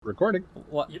recording.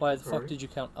 Why the fuck did you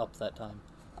count up that time?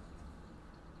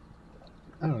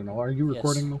 I don't know. Are you Yes.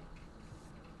 recording though?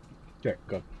 Okay,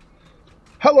 good.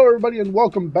 Hello, everybody, and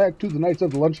welcome back to the Knights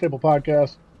of the Lunch Table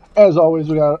podcast. As always,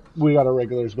 we got our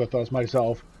regulars with us,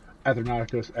 myself,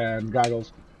 Athernactus, and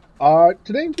Goggles.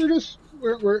 Today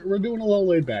we're doing a little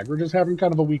laid back. We're just having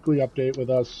kind of a weekly update with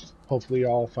us. Hopefully,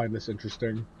 y'all find this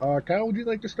interesting. Kyle, would you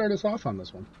like to start us off on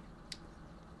this one?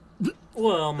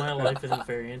 Well, my life isn't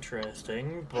very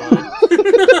interesting, but...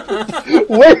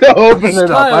 Way to open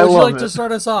it up. I would you love like it. to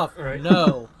start us off? Right.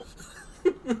 No.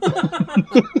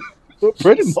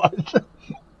 Pretty much.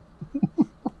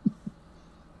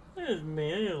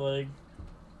 Man, like,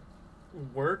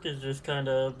 work has just kind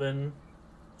of been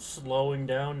slowing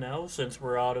down now since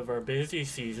we're out of our busy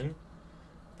season.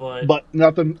 But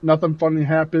nothing funny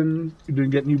happened. You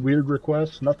didn't get any weird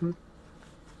requests. Nothing.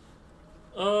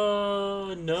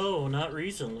 No, not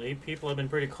recently. People have been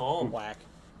pretty calm. Whack.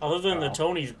 Other than the Wow.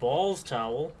 Tony's balls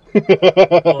towel.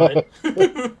 But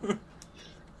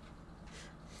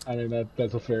I mean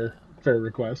that's a fair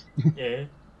request. yeah.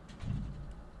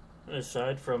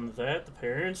 Aside from that, the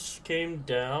parents came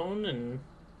down and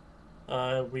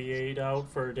we ate out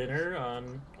for dinner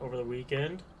over the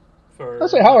weekend. I'll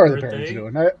say, how my are the birthday. parents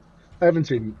doing? I haven't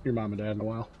seen your mom and dad in a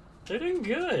while. They're doing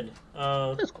good.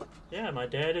 That's cool. Yeah, my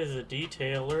dad is a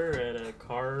detailer at a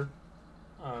car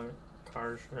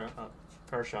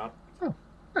shop,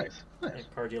 Nice. a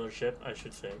car dealership, I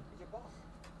should say.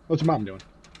 What's your mom doing?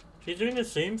 She's doing the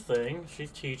same thing.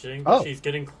 She's teaching, but Oh. she's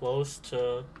getting close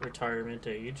to retirement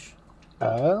age.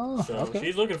 Oh, So okay.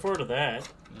 she's looking forward to that.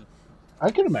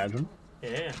 I can imagine.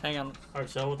 Yeah. Hang on. Hard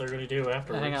to tell what they're going to do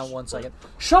afterwards. Hang on one but- second.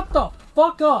 Shut the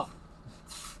fuck up!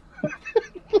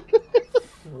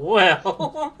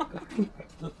 Well,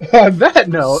 On that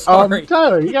note, Sorry.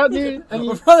 Tyler, you got any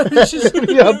My brother just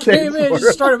any updates came in and for just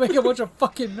us? started making a bunch of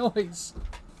fucking noise.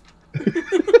 I'm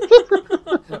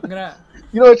gonna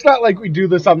You know, it's not like we do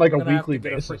this on like a I'm gonna have weekly to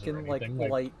get a basis or freaking anything. like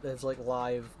light that's like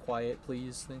live, quiet,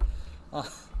 please thing.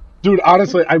 Dude,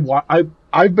 honestly, I've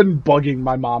been bugging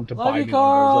my mom to Love buy you, me one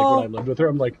of those. Like Carl. when I lived with her,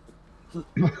 I'm like,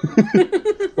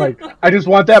 like I just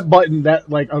want that button, that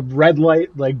like a red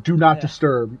light, like do not Yeah.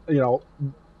 disturb, you know,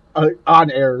 on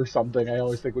air or something. I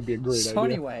always think would be a great So idea.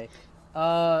 anyway,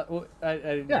 I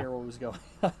didn't Yeah. hear what was going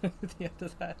on at the end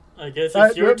of that. I guess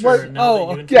it's your what- turn now.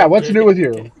 oh, that you Yeah, what's new with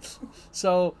interrupted. you?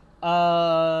 So,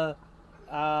 I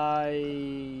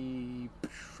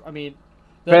mean,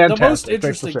 the most Fantastic. Thanks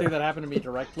interesting for thing sharing. that happened to me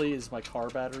directly is my car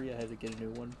battery. I had to get a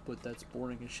new one, but that's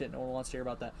boring as shit. No one wants to hear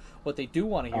about that. What they do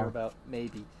want to hear Oh. about,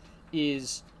 maybe,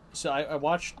 is so I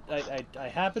watched. I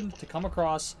happened to come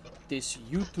across this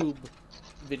YouTube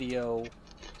video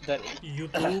that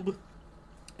YouTube?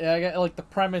 yeah, I got, like the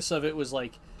premise of it was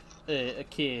like a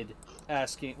kid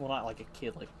asking, well, not like a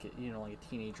kid, like like a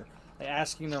teenager, like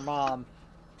asking their mom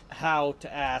how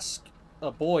to ask a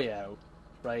boy out,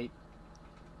 right?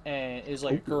 And it was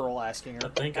like a girl asking her, I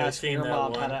think I've asking seen her that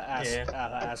mom one. how to ask Yeah. how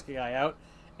to ask a guy out,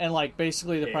 and like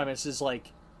basically the Yeah. premise is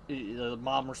like the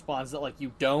mom responds that like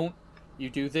you don't, you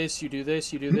do this, you do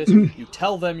this, you do this, you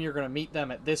tell them you're gonna meet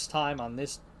them at this time on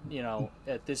this,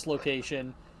 at this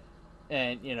location,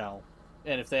 and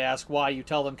and if they ask why, you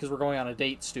tell them because we're going on a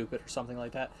date, stupid, or something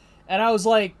like that. And I was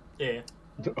like, Yeah.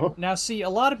 Oh, now see, a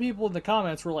lot of people in the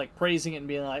comments were like praising it and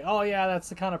being like, oh yeah, that's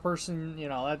the kind of person,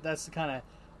 that's the kind of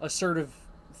assertive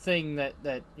thing that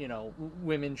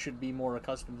women should be more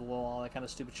accustomed to, all that kind of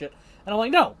stupid shit. And I'm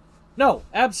like, no,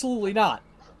 absolutely not.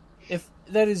 If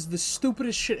that is the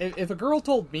stupidest shit, if a girl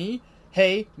told me,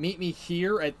 hey, meet me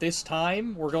here at this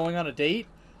time, we're going on a date,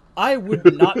 I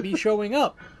would not be showing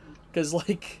up. Because,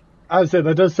 like, I would say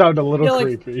that does sound a little Yeah, like-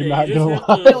 creepy. Yeah, not you gonna just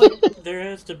lie. have to, there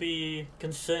has to be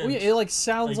consent. well, it, like,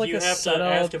 sounds Like, like you a have to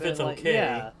setup. ask if it's and, like, okay.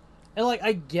 Yeah. And, like,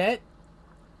 I get,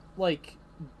 like,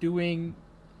 doing...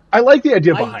 I like the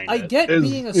idea behind I it. get is,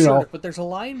 being you assertive, know, but there's a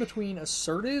line between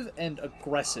assertive and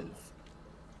aggressive.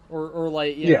 Or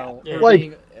like, Yeah, or like,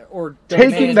 being, or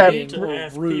taking that- demanding to or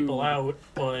ask rude. people out,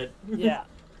 but Yeah.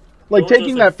 like don't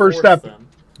taking just that first enforce step. them.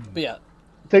 But yeah.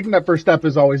 Taking that first step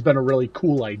has always been a really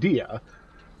cool idea.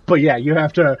 But yeah,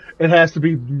 it has to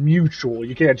be mutual.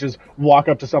 You can't just walk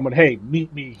up to someone, hey,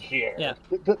 meet me here. Yeah.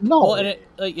 No. Well, and it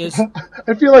like is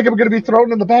I feel like I'm going to be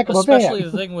thrown in the back of a van. especially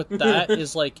the thing with that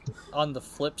is like on the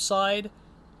flip side,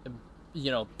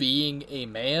 being a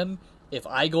man, if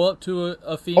I go up to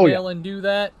a female and do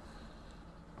that,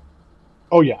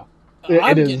 Oh, yeah.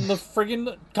 I'm getting the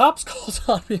friggin' cops calls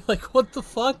on me. Like, what the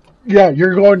fuck? Yeah,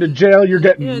 you're going to jail. You're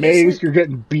getting maced. Like, you're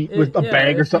getting beat with a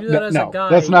bag or something. No, guy,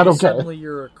 that's not okay. Suddenly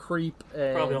you're a creep.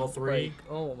 And, probably all three. Like,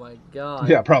 oh my god.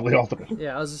 Yeah, probably all three.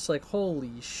 Yeah, I was just like,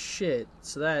 holy shit.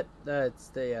 So that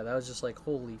was just like,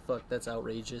 holy fuck, that's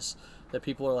outrageous. That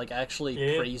people are like actually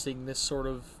praising this sort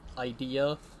of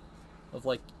idea of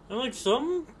like. And like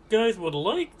some guys would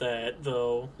like that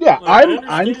though. Yeah, like,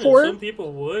 I'm for it. Some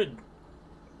people would.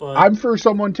 But... I'm for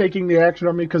someone taking the action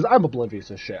on me because I'm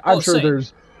oblivious as shit. I'm sure same.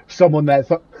 There's someone that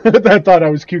that thought I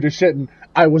was cute as shit and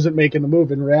I wasn't making the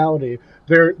move. In reality,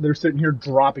 they're sitting here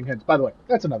dropping hints. By the way,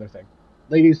 that's another thing.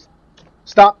 Ladies,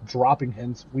 stop dropping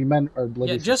hints. We men are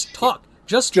oblivious. Yeah, just talk.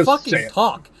 Just fucking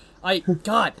talk.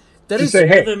 God, that just is say,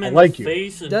 hey, I like you.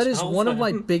 That is one of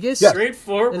my biggest.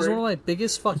 Straightforward. That is one of my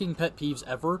biggest fucking pet peeves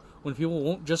ever. When people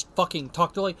won't just fucking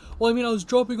talk. They're like, well, I mean, I was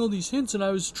dropping all these hints and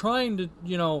I was trying to,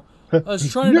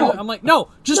 I'm like, no,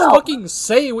 just fucking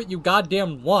say what you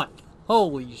goddamn want.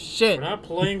 Holy shit. We're not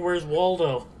playing Where's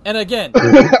Waldo. And again,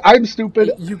 I'm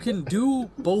stupid. You can do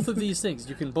both of these things.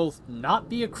 You can both not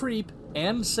be a creep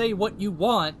and say what you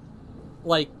want.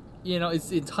 Like,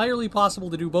 it's entirely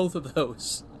possible to do both of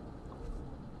those.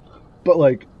 But,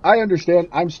 like, I understand.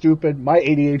 I'm stupid. My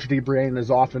ADHD brain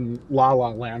is often La La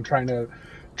Land trying to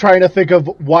think of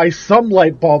why some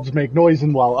light bulbs make noise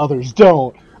and while others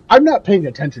don't. I'm not paying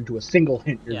attention to a single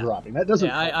hint you're dropping. That doesn't.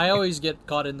 Yeah, I always get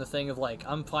caught in the thing of like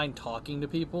I'm fine talking to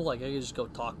people. Like I can just go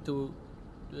talk to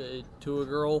a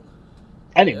girl,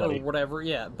 anybody, or whatever.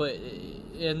 Yeah, but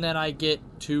and then I get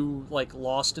too like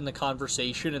lost in the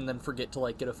conversation and then forget to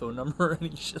like get a phone number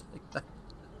and shit like that.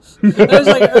 I was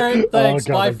like, all right, thanks,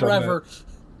 bye forever.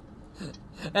 And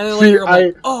then later I'm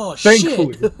like, oh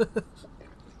thankfully.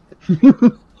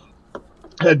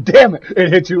 Shit. Damn it! It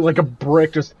hit you like a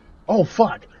brick. Just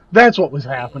fuck. That's what was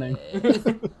happening.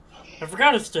 I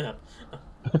forgot a step.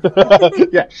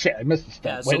 Yeah, shit, I missed a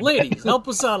step. Yeah, so ladies, help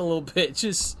us out a little bit.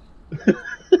 Just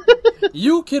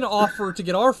you can offer to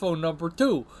get our phone number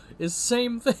too. It's the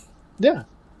same thing. Yeah,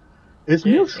 it's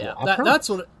mutual. Yeah, that's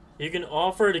what. You can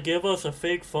offer to give us a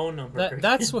fake phone number.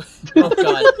 That's what. Oh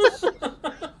god.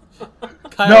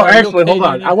 Kyle, no, actually, hold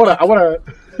on. I wanna.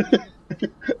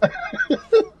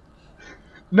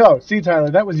 No, see, Tyler,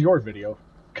 that was your video.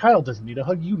 Kyle doesn't need a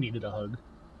hug. You needed a hug.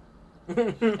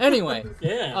 Anyway,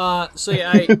 yeah. So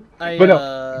yeah, that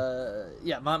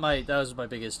was my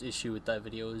biggest issue with that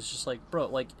video. Is just like, bro,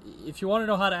 like if you want to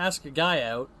know how to ask a guy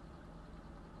out,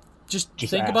 just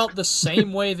think about the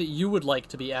same way that you would like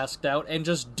to be asked out, and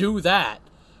just do that.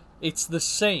 It's the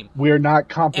same. We are not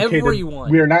complicated.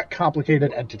 We are not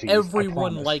complicated entities.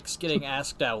 Everyone likes getting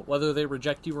asked out, whether they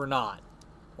reject you or not.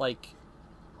 Like.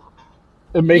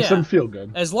 It makes them feel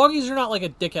good. As long as you're not like a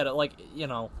dickhead, like,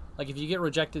 like if you get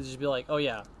rejected, just be like, oh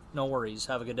yeah, no worries,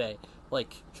 have a good day.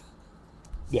 Like,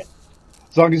 yeah.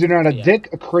 As long as you're not a dick,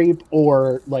 a creep,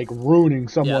 or like ruining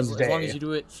someone's day. As long as you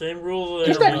do it, same rule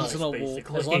in a reasonable.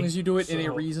 As long as you do it in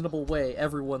a reasonable way,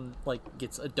 everyone like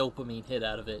gets a dopamine hit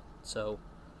out of it. So,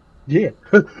 yeah,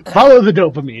 follow the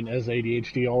dopamine, as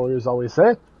ADHD always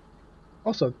say.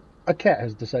 Also, a cat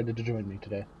has decided to join me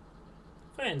today.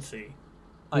 Fancy.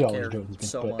 I care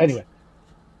so much. Anyway,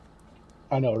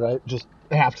 I know, right? Just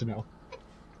have to know.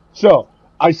 So,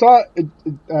 I saw.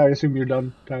 I assume you're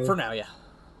done, Tyler? For now, yeah.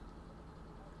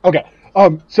 Okay.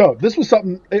 So this was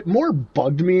something. It more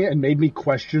bugged me and made me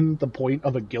question the point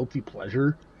of a guilty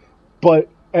pleasure.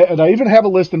 And I even have a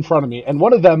list in front of me, and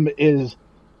one of them is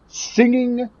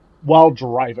singing while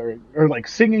driving, or like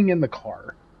singing in the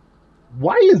car.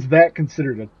 Why is that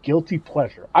considered a guilty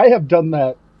pleasure? I have done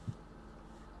that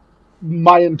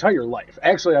my entire life.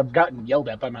 Actually, I've gotten yelled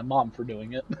at by my mom for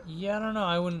doing it. Yeah, I don't know.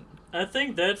 I wouldn't. I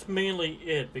think that's mainly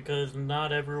it, because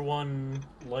not everyone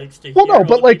likes to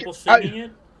hear people singing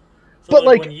it. So but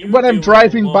when I'm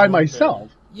driving by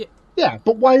myself. Yeah,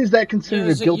 but why is that considered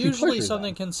a guilty pleasure? Usually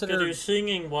something considered. Because you're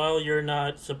singing while you're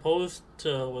not supposed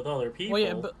to with other people. Well,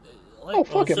 yeah, but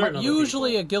fuck it.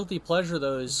 Usually a guilty pleasure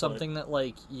though is something that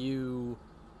you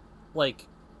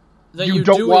that you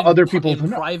don't want other people to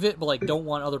know. Private, but like don't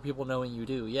want other people knowing you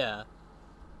do. Yeah.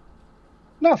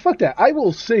 No, fuck that. I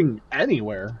will sing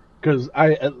anywhere because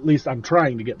at least I'm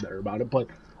trying to get better about it. But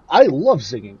I love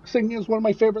singing. Singing is one of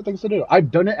my favorite things to do.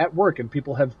 I've done it at work, and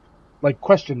people have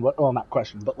questioned what. Well, not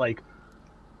questioned, but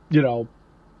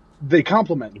they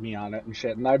compliment me on it and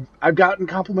shit. And I've gotten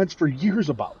compliments for years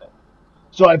about it.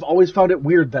 So I've always found it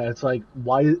weird that it's like,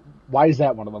 why is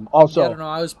that one of them? Also, I don't know.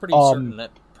 I was pretty certain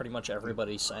that pretty much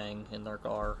everybody sang in their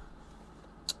car.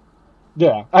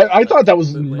 Yeah, I thought that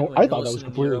was. I thought that was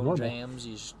completely normal. Jams,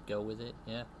 you just go with it.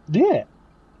 Yeah. Yeah.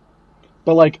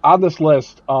 But like on this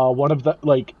list, one of the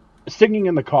like singing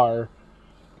in the car,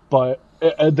 but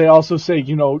they also say,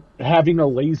 you know, having a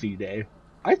lazy day.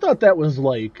 I thought that was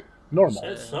like normal.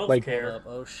 That's Like, self-care.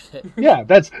 Oh shit. yeah,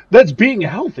 that's being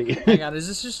healthy. Hang on, is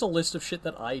this just a list of shit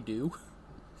that I do?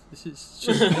 This is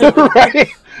just Right?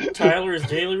 Tyler's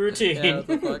daily routine. yeah, what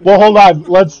the fuck? Well, hold on.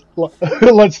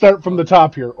 Let's start from the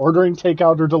top here. Ordering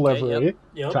takeout or delivery, Okay,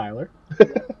 Yep. Tyler.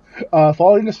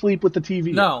 Falling asleep with the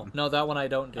TV. No, that one I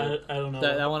don't do. I don't know.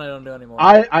 That one I don't do anymore.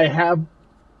 I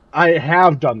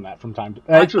have done that from time to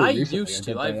actually. I recently, used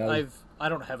I to. did that. I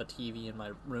don't have a TV in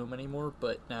my room anymore,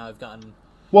 but now I've gotten.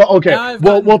 Well, okay. Now I've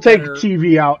We'll gotten take better-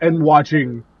 TV out and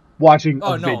watching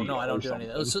Oh a no, video I don't or do any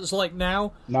of something. that. So like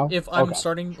now, No? if I'm Okay.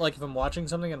 starting, like if I'm watching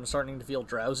something and I'm starting to feel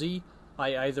drowsy,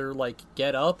 I either like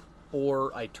get up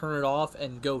or I turn it off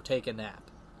and go take a nap.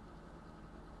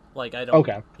 Like I don't,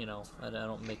 Okay. you know, I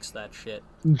don't mix that shit.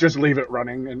 Just leave it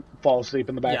running and fall asleep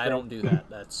in the Yeah, background. I don't do that.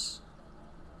 That's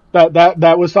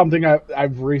That was something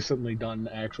I've recently done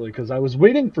actually because I was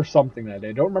waiting for something that day.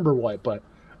 I don't remember what, but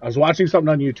I was watching something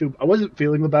on YouTube. I wasn't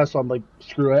feeling the best, so I'm like,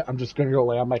 screw it. I'm just gonna go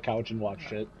lay on my couch and watch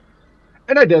shit.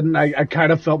 And I didn't. I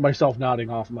kind of felt myself nodding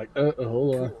off. I'm like,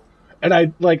 hold on. And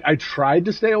I tried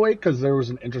to stay awake because there was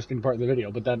an interesting part of the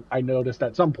video, but then I noticed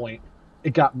at some point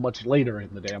it got much later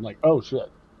in the day. I'm like, oh shit,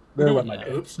 there went my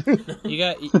day. Oops. you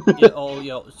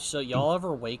got. So y'all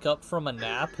ever wake up from a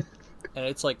nap and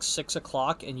it's like 6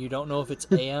 o'clock and you don't know if it's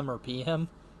AM or PM?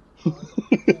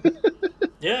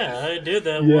 Yeah, I did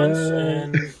that Yeah. once,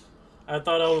 and I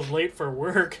thought I was late for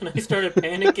work, and I started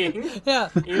panicking, Yeah.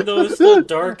 even though it's still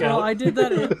dark Well, out. I did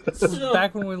that So-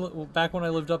 back when I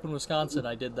lived up in Wisconsin.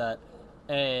 I did that,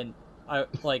 and I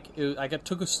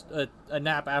took a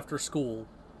nap after school,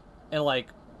 and like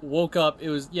woke up. It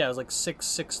was like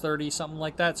 6:30 something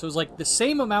like that. So it was like the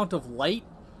same amount of light,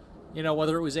 you know,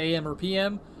 whether it was AM or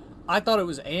PM. I thought it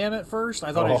was AM at first.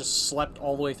 I thought I Oh. just slept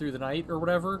all the way through the night or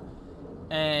whatever.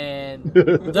 And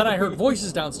then I heard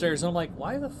voices downstairs, and I'm like,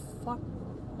 why the fuck?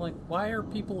 Like, why are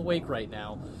people awake right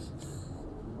now?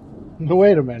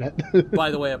 Wait a minute. By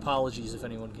the way, apologies if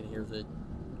anyone can hear the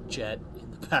jet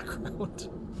in the background.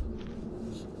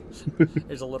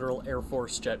 There's a literal Air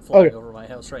Force jet flying Okay. over my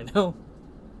house right now.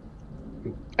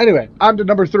 Anyway, on to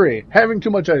number 3. Having too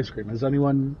much ice cream. Has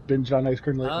anyone binged on ice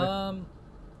cream lately?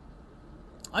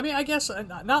 I mean, I guess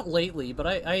not lately, but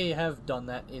I have done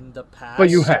that in the past. But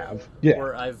you have, yeah.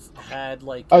 Where I've had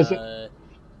like I was-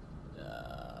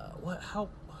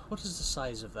 what is the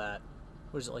size of that?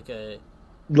 What is it, like a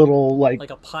Little like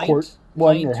a pint, quart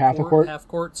one pint, or half a quart? half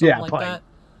quart, something Yeah, like pint.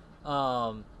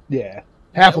 that. Yeah,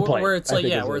 half a where, plate. where it's I like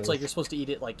think is where what it's it like is. you're supposed to eat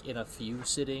it like in a few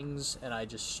sittings, and I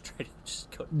just straight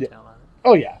just go Yeah. down on it.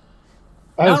 Oh yeah.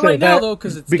 I would Not say right now that though,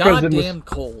 because it's because in goddamn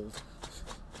cold.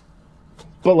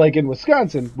 But like in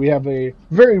Wisconsin, we have a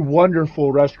very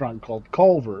wonderful restaurant called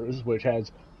Culver's, which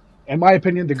has, in my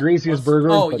opinion, the greasiest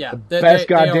burgers, Oh but yeah, the they best are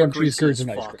goddamn greasy cheese curds as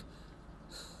and ice fuck. cream.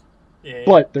 Yeah.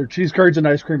 But their cheese curds and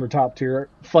ice cream are top tier.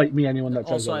 Fight me, anyone that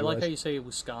says Also, I like otherwise. how you say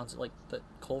Wisconsin. Like the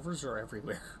Culvers are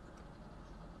everywhere.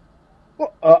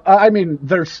 Well, I mean,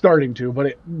 they're starting to, but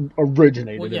it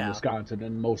originated Well, yeah. in Wisconsin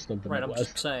and most of the Right, I'm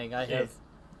Midwest. just saying. I have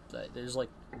there's like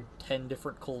 10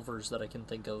 different Culvers that I can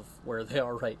think of where they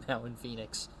are right now in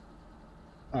Phoenix.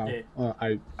 Oh,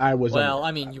 Yeah. I was. Well, unaware I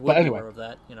of mean, that. you But would be anyway, aware of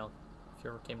that, you know, if you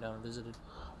ever came down and visited.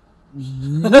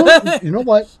 you know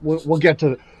what? We'll get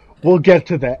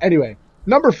to that. Anyway,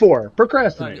 number 4, I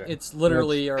procrastinating. mean, it's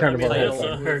literally That's our kind of our title. whole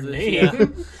That's thing. her of this-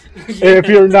 name. yeah. If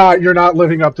you're not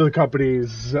living up to the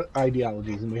company's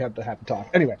ideologies, and we have to talk.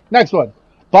 Anyway, next one: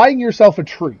 buying yourself a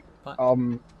treat.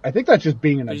 I think that's just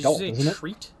being an Did adult, you say isn't it?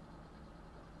 treat?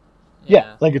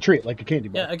 Yeah, like a treat, like a candy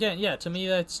bar. Yeah, again, yeah, to me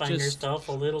that's Find just... yourself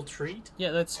a little treat.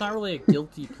 Yeah, that's not really a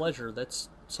guilty pleasure. That's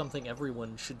something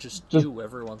everyone should just do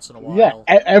every once in a while. Yeah,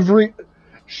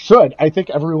 I think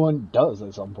everyone does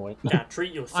at some point. Yeah,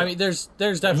 treat yourself. I mean, there's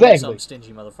definitely Exactly. some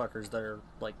stingy motherfuckers that are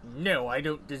like, no, I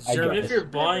don't I deserve get if it. you're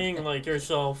buying like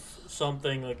yourself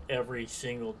something like every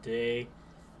single day,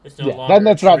 it's no Yeah, longer then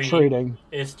that's a not treat. treating.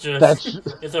 It's just That's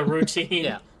it's a routine.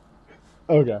 Yeah.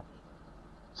 okay.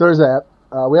 So there's that.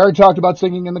 We already talked about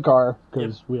singing in the car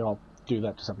because we all do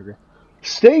that to some degree.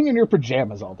 Staying in your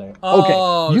pajamas all day. Oh,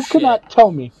 okay, you shit. cannot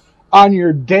tell me on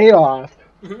your day off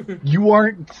you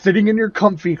aren't sitting in your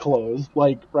comfy clothes.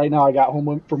 Like right now, I got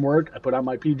home from work. I put on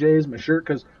my PJs, my shirt,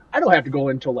 because I don't have to go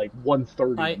until like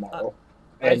 1:30 tomorrow.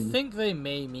 I And- think they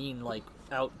may mean like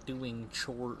out doing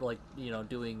like, you know,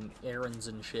 doing errands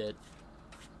and shit.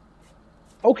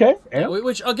 Okay. Yeah, Yeah.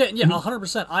 which again, yeah,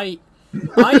 100%. I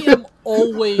am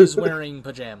always wearing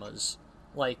pajamas.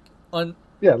 Like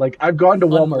Yeah, like I've gone to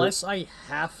Walmart. Unless I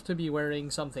have to be wearing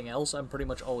something else, I'm pretty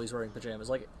much always wearing pajamas.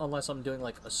 Like, unless I'm doing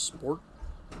like a sport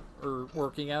or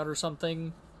working out or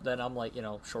something, then I'm like,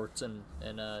 shorts and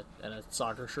a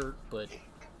soccer shirt. But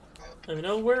I mean,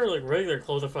 I'll wear like regular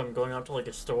clothes if I'm going out to like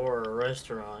a store or a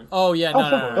restaurant. oh yeah,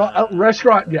 no.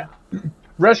 Restaurant, yeah,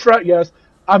 restaurant, yes.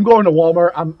 I'm going to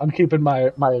Walmart. I'm keeping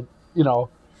my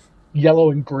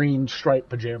yellow and green striped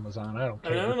pajamas on. I don't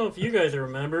care. I mean, I don't know if you guys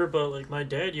remember, but like my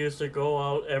dad used to go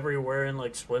out everywhere in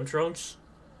like swim trunks.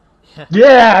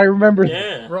 Yeah, I remember.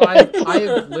 Yeah, Bro, I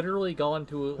have literally gone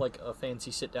to like a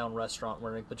fancy sit down restaurant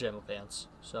wearing pajama pants.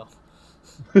 So,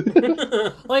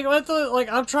 like,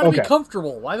 I'm trying to be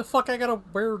comfortable. Why the fuck I gotta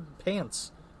wear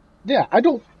pants? Yeah, I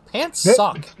don't. Pants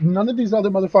suck. None of these other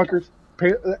motherfuckers.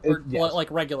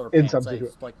 Like regular pants.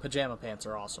 Like pajama pants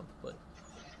are awesome,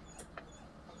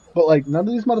 But like none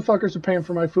of these motherfuckers are paying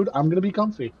for my food. I'm gonna be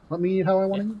comfy. Let me eat how I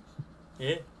want to eat.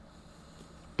 Yeah.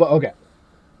 But okay,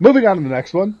 moving on to the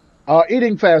next one.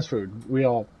 Eating fast food. We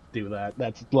all do that.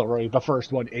 That's literally the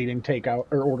first one. Eating takeout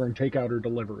or ordering takeout or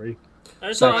delivery.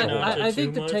 I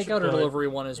think the takeout or delivery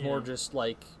one is more just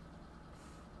like.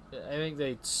 I think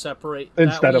they separate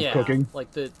instead of cooking.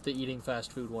 Like the eating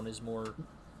fast food one is more,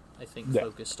 I think,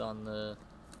 focused on the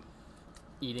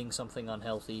eating something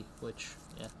unhealthy, which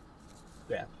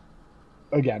yeah.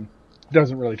 Again,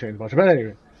 doesn't really change much. But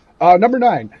anyway, number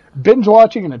 9, binge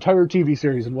watching an entire TV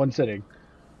series in one sitting.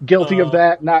 Guilty of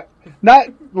that. Not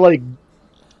like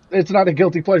it's not a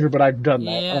guilty pleasure, but I've done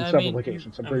that on several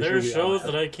occasions. There's shows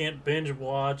that I can't binge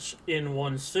watch in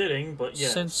one sitting, but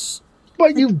yes.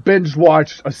 But you've binge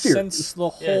watched a series since the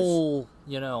whole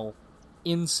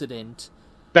incident.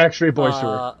 Backstreet Boys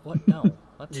tour. What? No.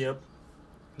 What? Yep.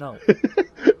 No.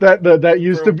 that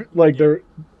used to be like there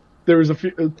was a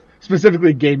few,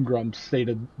 specifically Game Grumps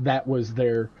stated that was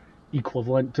their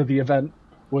equivalent to the event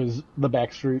was the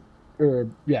Backstreet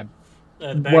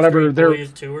whatever their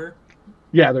Boys tour.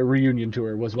 Yeah, their reunion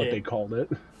tour was what they called it.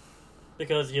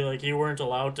 Because you weren't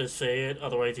allowed to say it,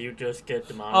 otherwise you'd just get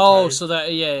demonetized. Oh, so that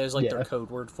it was like their code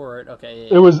word for it. Okay,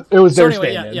 it was so their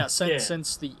anyway,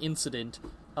 since the incident,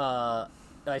 I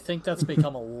think that's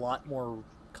become a lot more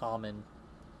common.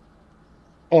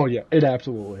 Oh yeah, it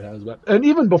absolutely has been, and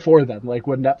even before then, like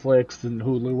when Netflix and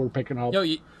Hulu were picking up,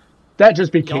 that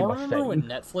just became a thing. Y'all remember when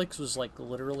Netflix was like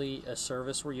literally a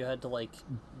service where you had to like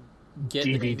get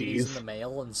DVDs the DVDs in the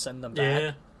mail and send them back?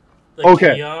 Yeah. The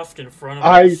kiosk in front of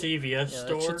a CVS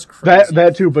store.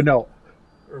 That too, but no.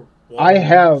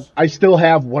 I still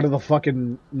have one of the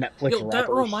fucking Netflix wrappers that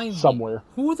reminds somewhere.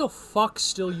 Me, who the fuck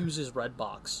still uses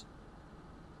Redbox?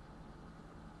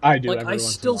 I do. Like, I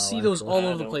still see those all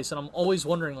over the place, and I'm always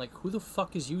wondering, like, who the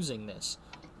fuck is using this?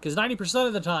 Because 90%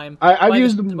 of the time,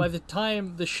 by the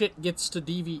time the shit gets to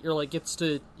DV or like gets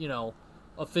to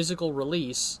a physical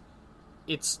release,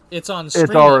 it's on streaming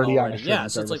it's already on a streaming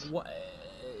service. So it's like what.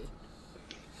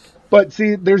 But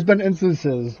see, there's been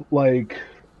instances like,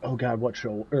 oh god, what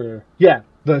show?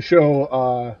 The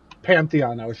show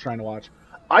Pantheon I was trying to watch.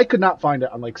 I could not find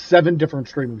it on like 7 different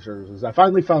streaming services. I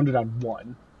finally found it on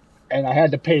one, and I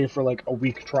had to pay for like a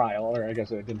week trial, or I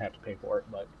guess I didn't have to pay for it,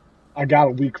 but I got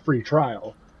a week free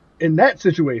trial. In that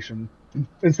situation,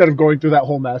 instead of going through that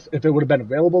whole mess, if it would have been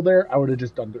available there, I would have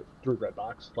just done it through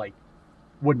Redbox. Like,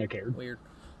 wouldn't have cared. Weird.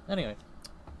 Anyway.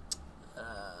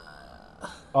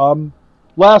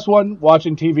 Last one,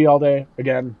 watching TV all day.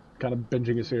 Again, kind of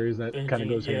binging a series that kind of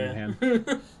goes hand in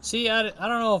hand. See, I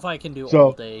don't know if I can do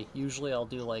all day. Usually I'll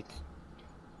do like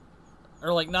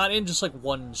not in just like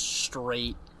one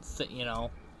straight thing,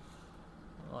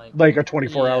 Like a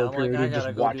 24-hour period of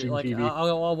just watching TV.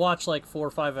 I'll watch like 4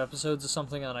 or 5 episodes of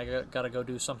something, and I gotta go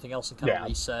do something else and kind of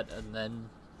reset, and then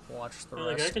watch the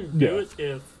rest. I can do it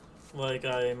if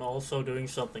I'm also doing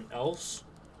something else.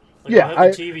 I'll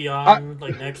have the TV on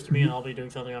next to me, and I'll be doing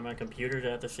something on my computer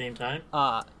at the same time.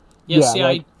 I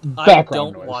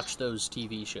don't watch those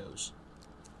TV shows.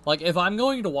 Like, if I'm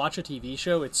going to watch a TV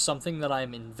show, it's something that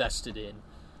I'm invested in.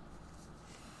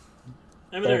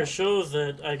 I mean, there are shows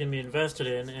that I can be invested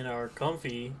in and are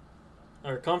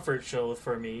comfort shows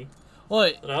for me.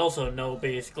 What? But I also know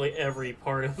basically every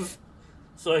part of,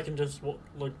 so I can just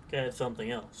look at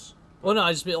something else. Well, no,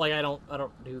 I just I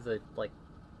don't do the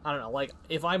I don't know. Like,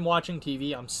 if I'm watching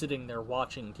TV, I'm sitting there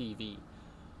watching TV.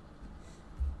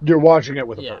 You're watching it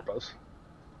with a purpose.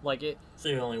 Like it. So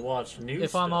you only watch new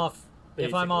stuff.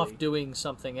 If I'm off doing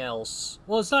something else,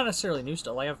 well, it's not necessarily new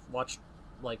stuff. Like, I've watched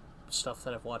stuff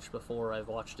that I've watched before. I've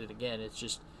watched it again. It's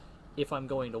just if I'm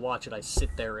going to watch it, I sit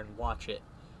there and watch it.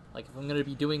 Like, if I'm going to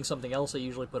be doing something else, I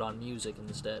usually put on music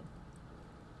instead.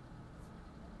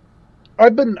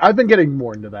 I've been getting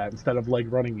more into that. Instead of like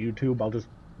running YouTube, I'll just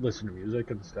listen to music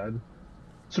instead.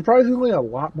 Surprisingly, a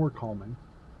lot more calming.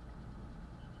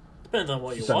 Depends on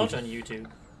what you watch on YouTube.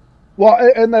 Well,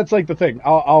 and that's like the thing.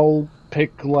 I'll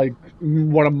pick like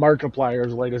one of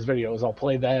Markiplier's latest videos. I'll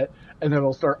play that, and then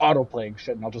it'll start auto playing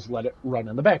shit, and I'll just let it run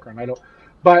in the background. I don't.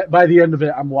 By the end of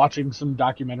it, I'm watching some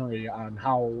documentary on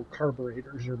how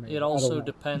carburetors are made. It also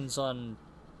depends on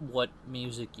what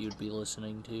music you'd be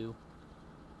listening to.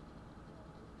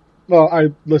 Well,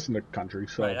 I listen to country,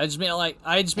 so right. I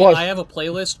have a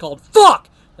playlist called "Fuck."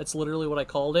 That's literally what I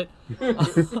called it. Can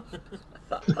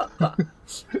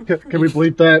we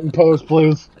bleep that in post,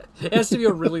 please? It has to be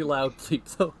a really loud bleep,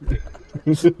 though.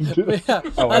 Yeah,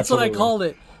 Oh, that's what I called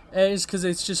it. And it's because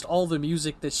it's just all the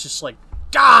music that's just like,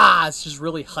 it's just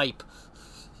really hype.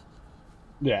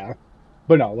 Yeah,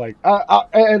 but no, like,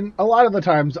 and a lot of the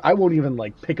times I won't even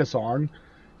like pick a song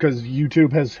because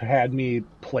YouTube has had me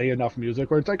play enough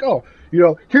music where it's like, oh,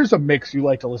 here's a mix you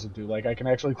like to listen to. Like, I can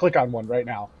actually click on one right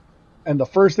now, and the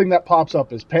first thing that pops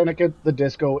up is Panic at the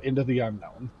Disco, Into the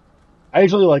Unknown. I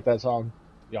actually like that song.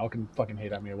 Y'all can fucking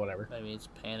hate on me or whatever. I mean, it's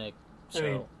Panic, so... I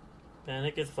mean,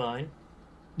 Panic is fine.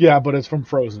 Yeah, but it's from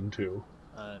Frozen 2.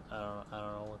 I don't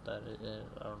know what that is.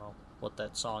 I don't know what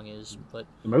that song is, but...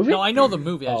 The movie? No, I know the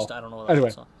movie, I don't know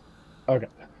that song. Okay.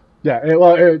 Yeah,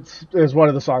 it's one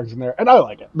of the songs in there, and I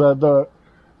like it.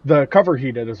 The cover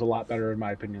he did is a lot better, in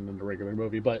my opinion, than the regular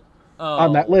movie, but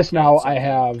on that list now, I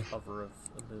have... cover of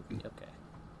a movie, okay.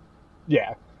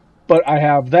 Yeah. But I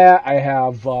have that. I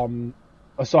have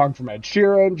a song from Ed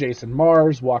Sheeran, Jason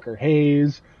Mars, Walker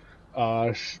Hayes,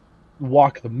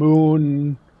 Walk the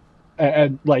Moon,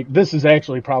 and like this is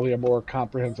actually probably a more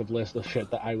comprehensive list of shit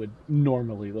that I would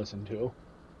normally listen to.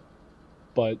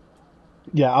 But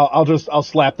yeah, I'll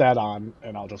slap that on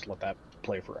and I'll just let that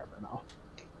play forever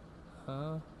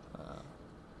now.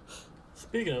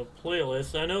 Speaking of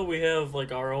playlists, I know we have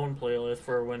like our own playlist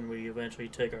for when we eventually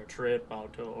take our trip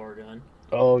out to Oregon.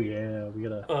 Oh yeah, we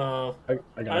gotta.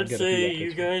 I'd say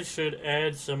you guys should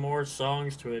add some more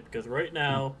songs to it because right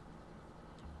now,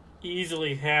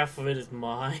 easily half of it is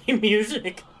my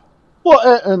music. Well,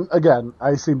 and again,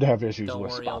 I seem to have issues Don't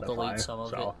with worry, Spotify. I'll delete some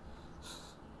of it.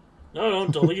 No,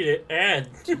 don't delete it. Add.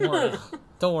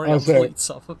 Don't worry, I'll delete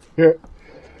some of it. Here.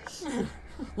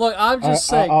 Look, I'm just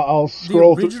saying. I'll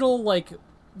scroll the original,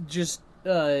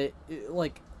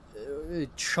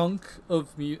 chunk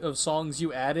of songs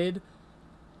you added.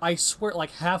 I swear,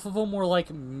 like, half of them were, like,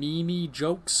 meme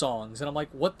joke songs. And I'm like,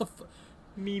 what the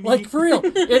Meme. Like, for real.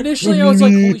 Initially, I was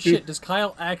like, holy shit, does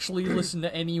Kyle actually listen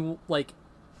to any, like,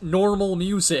 normal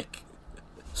music?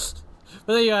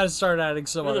 But then you gotta start adding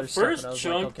some other stuff. The first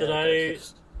chunk that I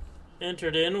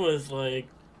entered in was, like,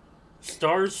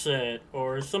 Starset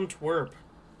or some twerp.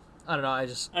 I don't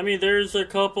know, I mean, there's a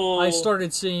couple... I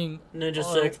started seeing... Ninja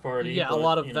Sex Party. Yeah, a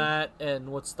lot of that, and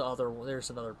what's the other one? There's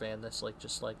another band that's, like,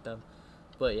 just like them.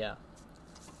 But yeah,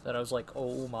 that I was like,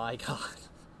 oh my god.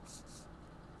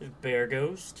 Bear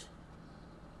Ghost.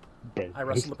 I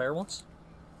wrestled a bear once.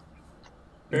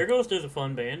 Bear Ghost is a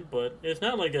fun band, but it's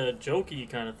not like a jokey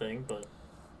kind of thing. But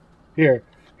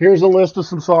here's a list of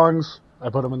some songs.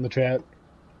 I put them in the chat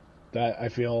that I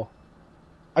feel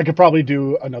I could probably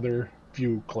do another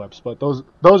few clips, but those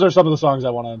are some of the songs I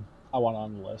want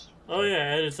on the list. Oh yeah,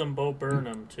 I added some Bo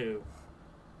Burnham too.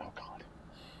 Oh god.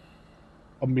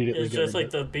 Immediately. It's just like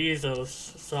the Bezos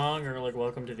song or like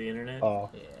Welcome to the Internet. Oh.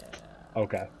 Yeah.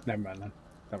 Okay. Never mind then.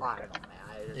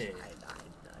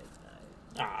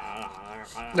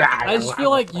 I just feel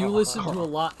like you listen to a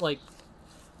lot, like,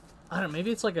 I don't know,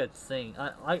 maybe it's like a thing.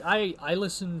 I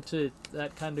listen to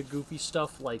that kind of goofy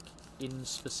stuff, like, in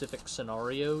specific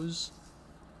scenarios.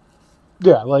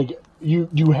 Yeah, like, you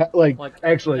like,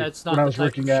 actually, that's not when I the was type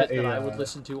working of at shit that I would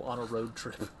listen to on a road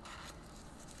trip.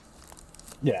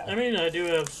 Yeah. I mean, I do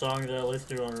have songs that I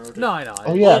listen to on a road trip. No, I know.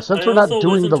 Oh yeah, but since I we're not also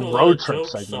doing the listen to a lot road of trip joke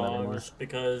segment anymore.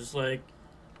 Because, like,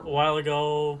 a while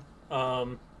ago,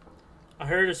 I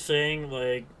heard a saying,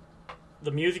 like,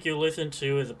 the music you listen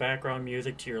to is the background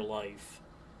music to your life.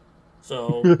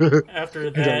 So, after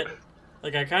that,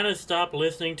 like, I kind of stopped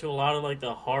listening to a lot of, like,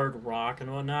 the hard rock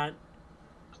and whatnot.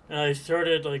 And I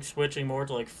started, like, switching more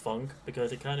to, like, funk,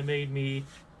 because it kind of made me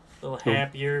a little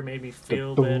happier, made me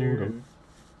feel better,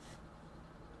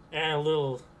 and a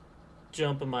little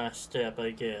jump in my step,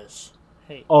 I guess.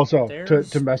 Hey, also,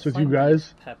 to mess with you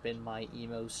guys. Pep in my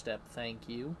emo step, thank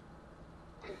you.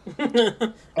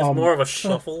 It's more of a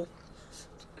shuffle.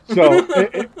 So,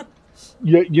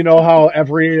 you know how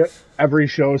every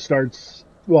show starts,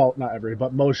 well, not every,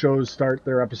 but most shows start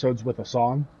their episodes with a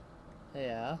song?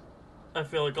 Yeah. I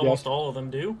feel like almost all of them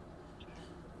do.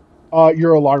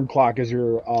 Your alarm clock is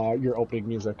your opening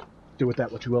music. Do with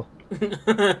that what you will.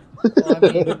 Well,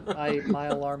 I mean, my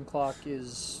alarm clock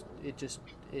is it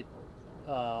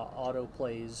auto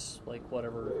plays like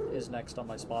whatever is next on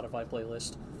my Spotify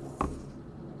playlist.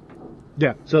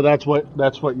 Yeah, so that's what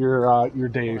your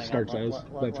day Hang on, starts as.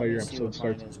 That's how let your me see episode what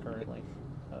starts. mine is currently.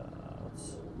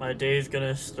 Let's- My day's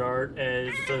gonna start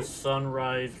as the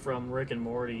sunrise from Rick and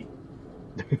Morty.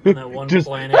 On that one Just-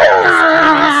 planet.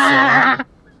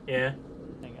 Yeah.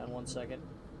 Hang on 1 second.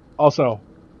 Also,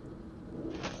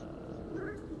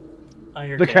 I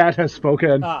hear the cat has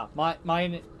spoken.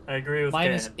 Mine I agree with mine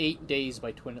Cat. is 8 Days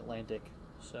by Twin Atlantic.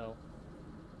 So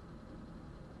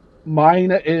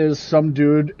Mine is some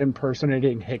dude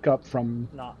impersonating Hiccup from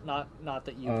not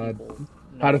that you people know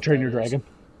How to what Train that Your is, Dragon.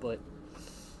 but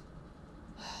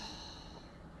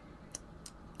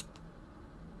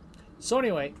so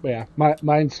anyway, But yeah,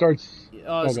 mine starts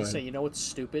I was go gonna say, ahead. you know what's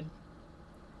stupid?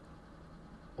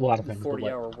 a lot of things.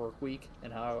 40-hour work week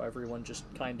and how everyone just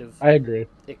kind of I agree.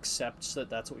 accepts that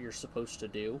that's what you're supposed to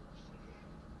do.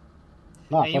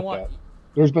 Nah, And you fuck want that.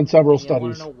 There's been several you want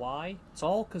studies. to know why? It's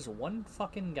all because of one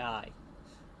fucking guy.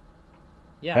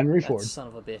 Yeah, Henry that Ford. son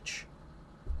of a bitch.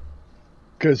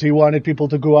 Because he wanted people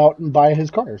to go out and buy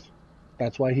his cars.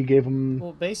 That's why he gave them.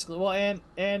 Well, basically,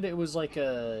 and it was like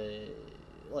he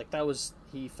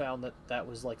found that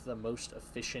was like the most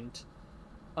efficient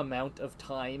amount of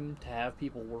time to have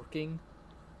people working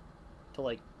to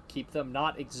like keep them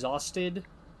not exhausted,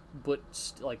 but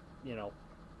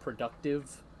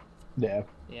productive. Yeah.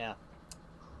 Yeah.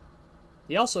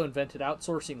 He also invented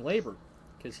outsourcing labor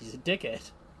because he's a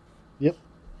dickhead. Yep.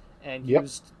 And Yep.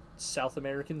 used South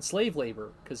American slave labor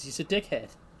because he's a dickhead.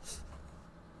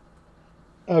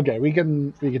 Okay, we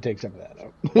can take some of that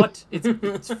out. What? It's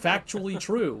factually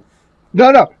true.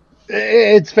 No,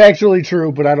 it's factually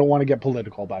true, but I don't want to get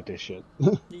political about this shit.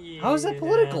 How is that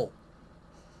political?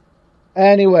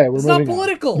 Anyway, we're It's not moving on.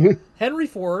 political. Henry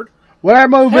Ford. We're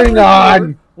moving Henry on.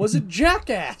 Ford was a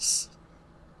jackass.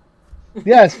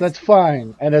 Yes, that's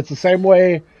fine, and it's the same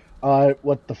way.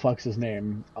 What the fuck's his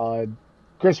name?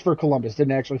 Christopher Columbus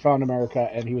didn't actually found America,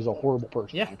 and he was a horrible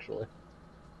person. Yeah. Actually.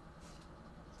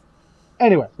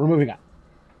 Anyway, we're moving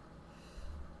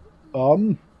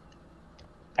on.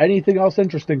 Anything else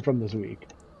interesting from this week?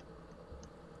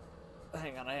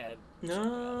 Hang on, I had.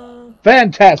 No.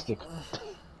 Fantastic.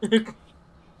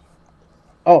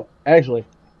 Oh, actually,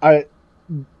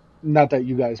 not that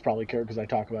you guys probably care because I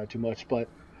talk about it too much, but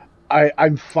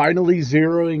I'm finally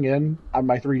zeroing in on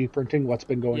my 3D printing. What's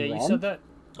been going Yeah, wrong? you said that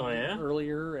Oh yeah.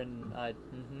 earlier, and I.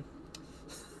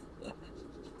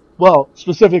 Well,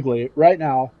 specifically, right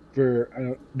now, for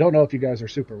I don't know if you guys are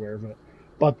super aware of it,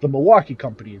 but the Milwaukee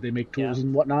company, they make tools Yeah.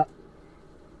 and whatnot.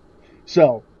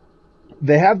 So,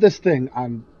 they have this thing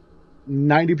on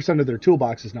 90% of their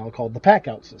toolboxes now called the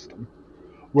pack-out system,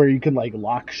 where you can like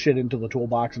lock shit into the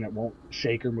toolbox and it won't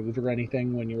shake or move or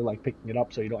anything when you're like picking it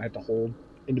up, so you don't have to hold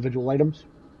individual items.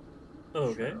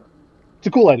 Okay. It's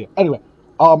a cool idea. Anyway,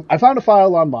 I found a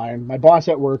file online. My boss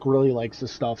at work really likes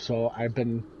this stuff, so I've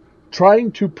been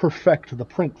trying to perfect the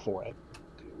print for it.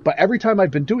 But every time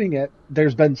I've been doing it,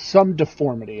 there's been some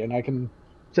deformity, and I can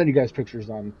send you guys pictures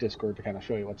on Discord to kind of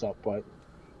show you what's up. But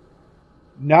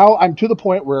now I'm to the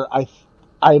point where I'm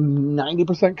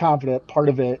 90% confident part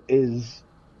of it is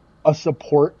a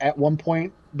support at one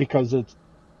point, because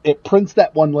it prints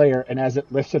that one layer, and as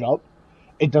it lifts it up,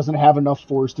 it doesn't have enough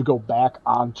force to go back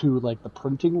onto like the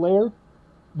printing layer,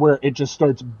 where it just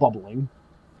starts bubbling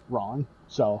wrong.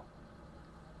 So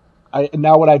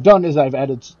now what I've done is I've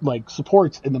added like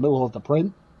supports in the middle of the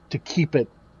print to keep it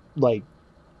like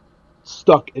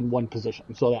stuck in one position,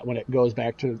 so that when it goes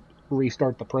back to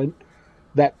restart the print,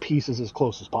 that piece is as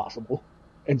close as possible,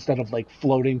 instead of like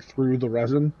floating through the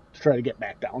resin to try to get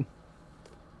back down.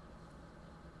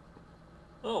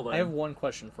 Oh, I have one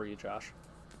question for you, Josh.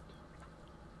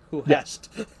 Who Yeah. asked?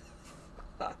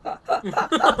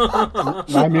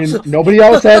 I mean, nobody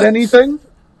else had anything.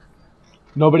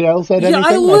 Nobody else had anything.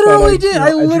 I thought literally I'd, did. you know, I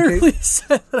educate. literally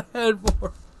said that I had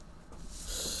more.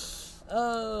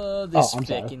 This I'm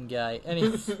sorry. fucking guy.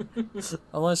 Anyway,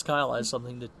 unless Kyle has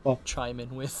something to Oh. chime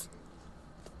in with.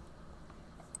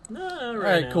 No, All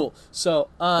right, now. cool. So,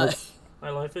 My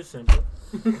life is simple.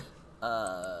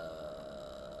 well,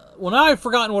 now I've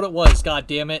forgotten what it was. God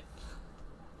damn it!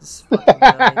 This fucking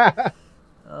guy.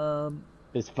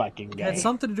 This fucking It guy. had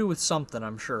something to do with something,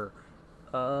 I'm sure.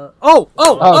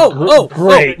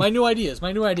 great. My new ideas.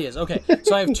 Okay,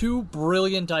 so I have two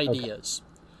brilliant ideas.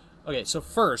 Okay, so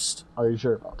first, Are you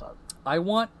sure about that? I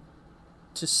want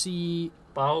to see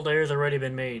Bottled air's already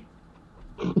been made.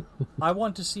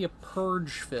 a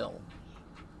Purge film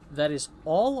that is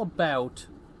all about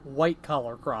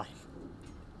white-collar crime.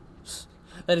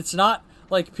 That it's not,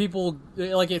 like, people...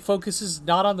 Like, it focuses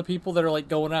not on the people that are, like,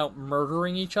 going out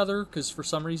murdering each other, because for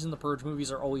some reason the Purge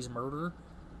movies are always murder.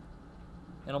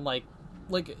 And I'm like,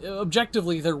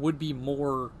 objectively, there would be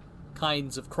more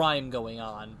kinds of crime going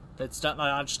on. That's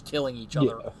not just killing each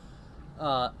other.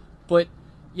 Yeah. But,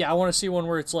 yeah, I want to see one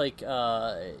where it's, like,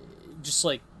 just,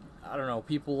 like, I don't know,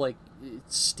 people, like,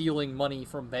 stealing money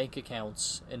from bank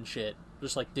accounts and shit,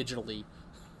 just, like, digitally.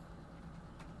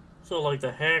 So, like,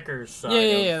 the hackers side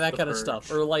Yeah, that kind Purge. of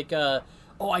stuff. Or, like,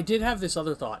 I did have this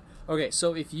other thought. Okay,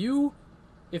 so if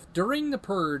during the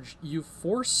Purge, you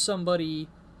force somebody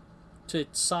to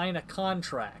sign a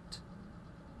contract,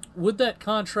 would that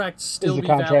contract still be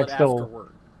valid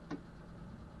afterward?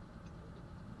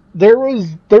 There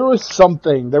was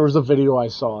something. There was a video I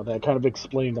saw that kind of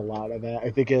explained a lot of that.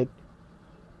 I think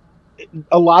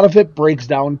a lot of it breaks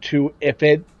down to if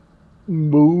it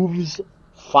moves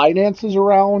finances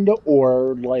around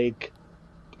or like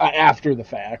after the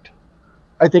fact.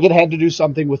 I think it had to do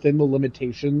something within the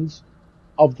limitations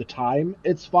of the time.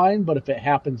 It's fine, but if it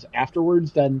happens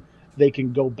afterwards, then they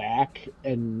can go back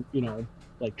and, you know,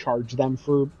 like charge them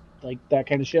for like that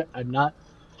kind of shit. I'm not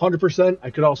 100%.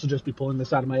 I could also just be pulling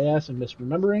this out of my ass and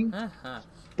misremembering.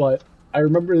 But I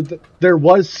remember that there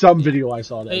was some video I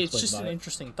saw that it's just an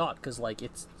interesting thought, because like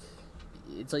it's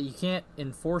like you can't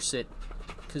enforce it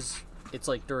because it's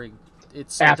like during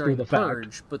after the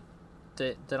Purge, fact. but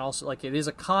then also like it is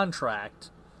a contract,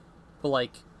 but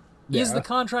like is the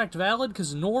contract valid?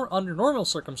 Because under normal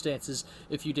circumstances,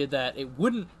 if you did that, it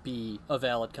wouldn't be a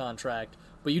valid contract,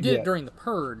 but you did it during the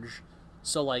Purge,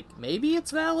 so like maybe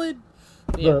it's valid.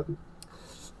 Yeah.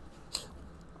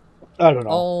 I don't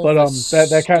know, but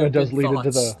that kind of does lead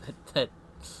into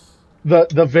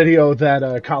the video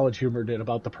that College Humor did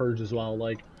about the Purge as well.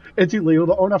 Like, it's illegal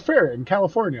to own a fair in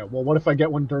California. Well, what if I get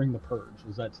one during the Purge?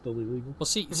 Is that still illegal? Well,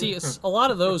 see, it's a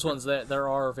lot of those ones that there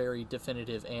are very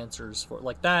definitive answers for.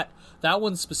 Like that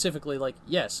one specifically, like,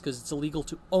 yes, because it's illegal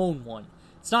to own one.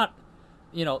 It's not,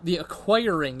 you know, the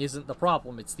acquiring isn't the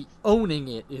problem. It's the owning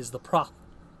it is the problem.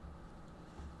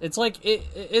 It's like if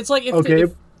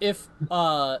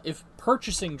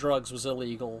purchasing drugs was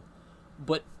illegal,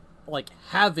 but like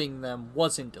having them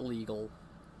wasn't illegal,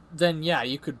 then yeah,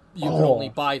 you could only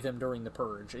buy them during the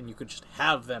Purge, and you could just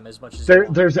have them as much as you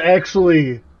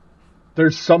want.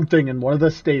 There's something in one of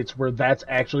the states where that's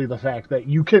actually the fact that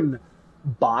you can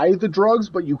buy the drugs,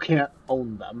 but you can't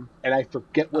own them, and I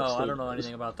forget what state. I don't know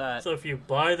anything about that. So if you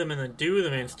buy them and then do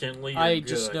them instantly, you're good.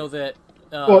 Just know that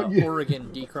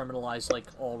Oregon decriminalized like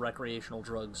all recreational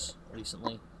drugs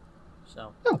recently,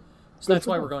 so that's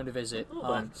why we're going to visit. Oh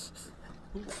God!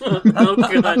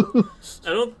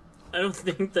 I don't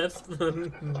think that's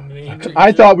the main.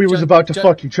 I thought we was about to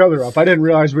fuck each other up. I didn't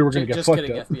realize we were going to get fucked up.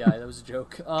 Just kidding, FBI. That was a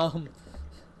joke.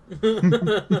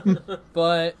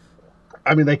 But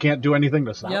I mean, they can't do anything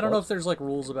to stop. Yeah, I don't know if there's like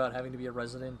rules about having to be a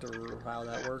resident or how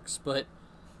that works, but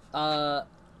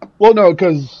well, no,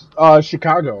 because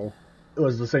Chicago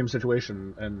was the same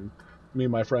situation, and me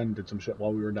and my friend did some shit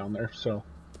while we were down there. So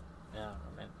yeah,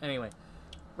 man. Anyway,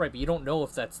 right, but you don't know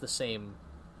if that's the same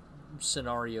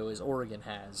scenario as Oregon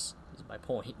has. Is my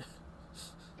point.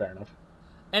 Fair enough.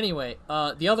 Anyway,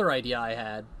 the other idea I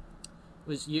had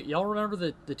was y'all remember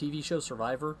the TV show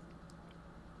Survivor?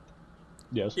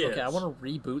 Yes. Okay, I want to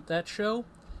reboot that show,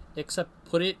 except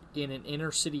put it in an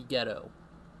inner city ghetto.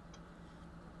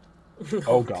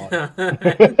 Oh God.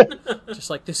 Just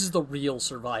like, this is the real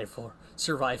Survivor,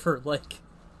 like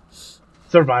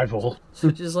survival.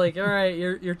 Just like, all right,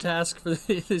 your task for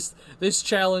this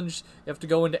challenge, you have to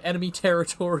go into enemy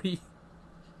territory.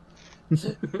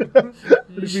 Paint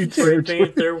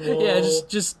their wall. Yeah,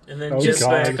 just and then just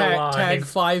tag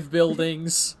 5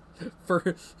 buildings.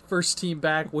 First team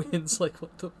back wins. Like,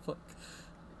 what the fuck?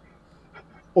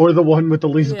 Or the one with the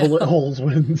least bullet holes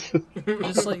wins.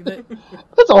 Just like that.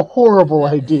 That's a horrible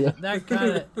idea. That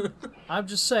kind of. I'm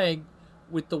just saying,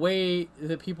 with the way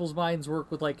that people's minds work,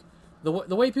 with like the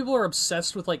way people are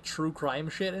obsessed with like true crime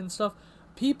shit and stuff,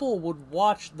 people would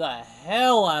watch the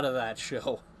hell out of that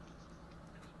show.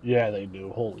 Yeah, they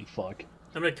do. Holy fuck.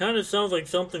 I mean, it kind of sounds like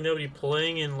something that would be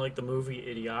playing in like the movie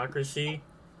Idiocracy.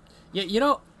 Yeah, you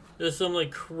know. There's some like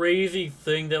crazy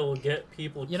thing that will get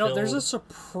people killed. You know, there's a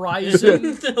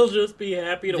surprising... They'll just be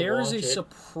happy to watch it. There's a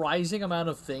surprising amount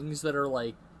of things that are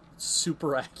like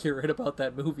super accurate about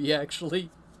that movie,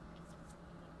 actually.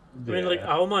 I mean, like,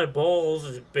 All My Balls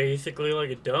is basically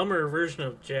like a dumber version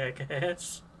of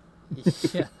Jackass.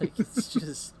 Yeah, like, it's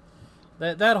just...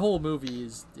 That whole movie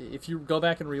is... If you go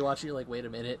back and rewatch it, you're like, wait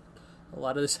a minute. A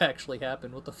lot of this actually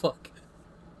happened. What the fuck?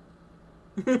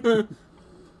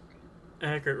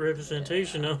 Accurate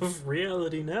representation of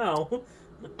reality now.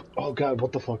 Oh god,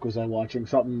 what the fuck was I watching?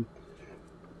 Something.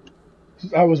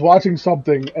 I was watching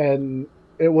something, and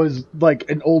it was like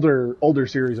an older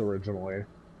series originally.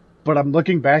 But I'm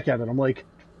looking back at it, I'm like,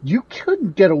 you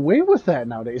couldn't get away with that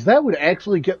nowadays. That would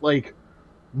actually get like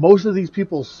most of these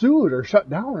people sued or shut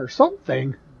down or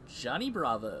something. Johnny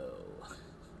Bravo.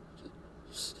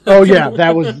 Oh yeah,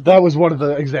 that was one of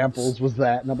the examples. Was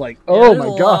that, and I'm like, Yeah, oh there's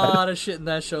my a god. lot of shit in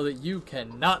that show that you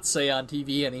cannot say on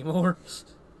TV anymore.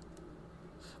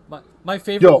 My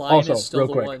favorite line also, is still real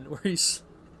the quick. one where he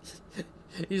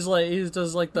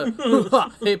does like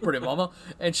the hey pretty mama,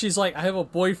 and she's like, I have a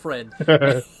boyfriend.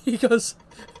 And he goes,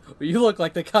 well, you look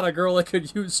like the kind of girl I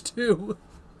could use too.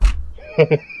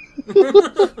 And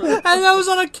that was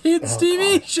on a kids'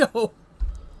 TV show.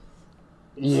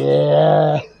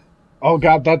 Yeah. Oh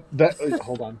god, that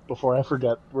hold on, before I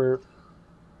forget, we're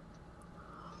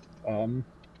oh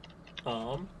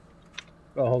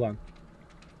hold on.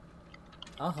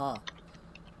 Uh-huh.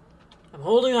 I'm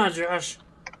holding on, Josh.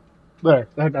 There.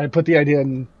 I put the idea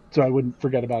in so I wouldn't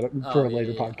forget about it for a yeah,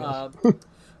 later yeah. podcast.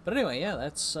 But anyway, yeah,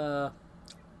 that's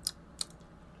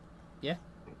yeah,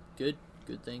 good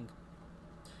thing.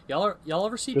 Y'all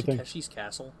ever see Good thing. Takeshi's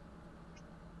Castle?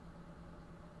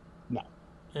 No.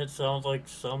 It sounds like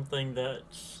something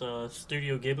that's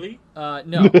Studio Ghibli.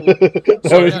 No.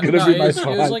 That was gonna be my it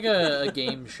spot. was like a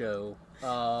game show.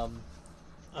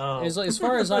 Oh, It's like, as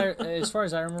far as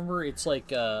I remember, it's like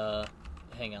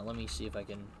hang on, let me see if I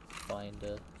can find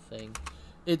a thing.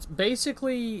 It's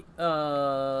basically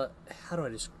how do I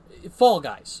describe Fall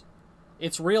Guys.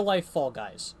 It's real life Fall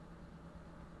Guys.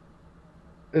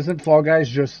 Isn't Fall Guys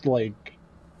just like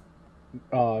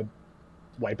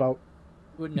Wipeout?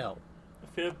 Would no. I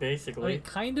feel basically. I mean,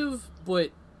 kind of,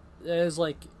 but as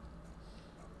like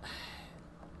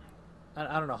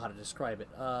I don't know how to describe it.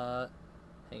 Hang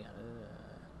on.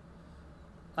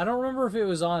 I don't remember if it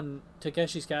was on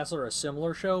Takeshi's Castle or a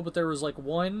similar show, but there was like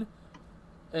one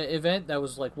event that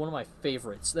was like one of my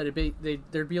favorites. That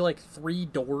there'd be like 3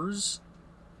 doors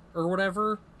or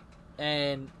whatever,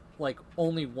 and like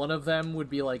only one of them would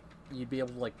be like you'd be able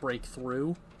to like break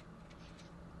through.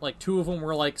 Like 2 of them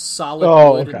were like solid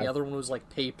wood, okay. and the other one was like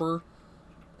paper.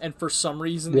 And for some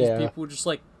reason, Yeah. these people would just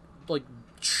like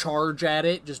charge at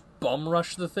it, just bum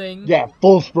rush the thing. Yeah,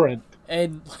 full sprint.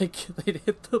 And like they'd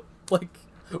hit the like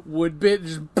wood bit, and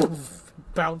just poof,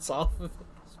 bounce off of it.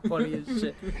 It's funny as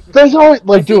shit. There's always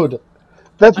like, dude,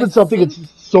 that's been something in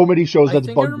so many shows I that's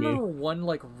think I bugged remember me. one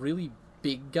like really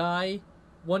big guy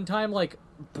one time like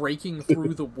breaking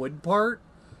through the wood part.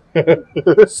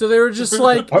 So they were just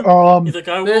like He's like,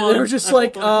 I they won. were just I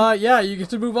like won. yeah, you get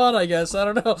to move on, I guess. I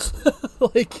don't know.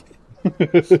 Like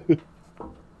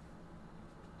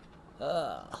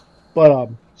But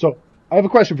so I have a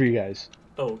question for you guys.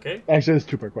 Oh, okay. Actually, it's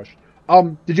a 2-part question.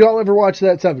 Did you all ever watch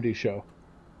that '70s show?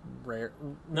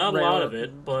 Not a lot of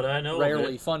it, but I know Rarely.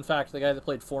 of it. Fun fact: the guy that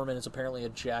played Foreman is apparently a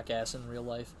jackass in real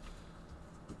life.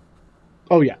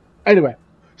 Oh yeah. Anyway,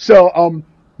 so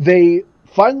they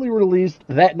finally released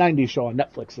that '90s show on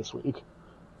Netflix this week.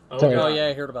 Oh, Sorry. Oh God. yeah,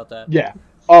 I heard about that. Yeah.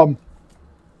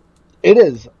 It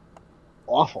is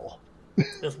awful.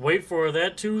 Just wait for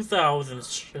that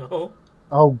 2000s show.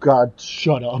 Oh God,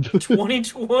 shut up.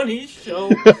 2020 show.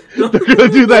 They're gonna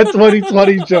do that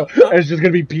 2020 show. And it's just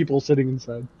gonna be people sitting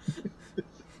inside.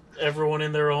 Everyone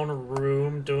in their own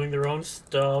room doing their own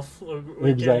stuff. We can't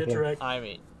Exactly. interact. I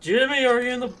mean, Jimmy, are you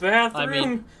in the bathroom? I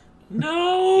mean-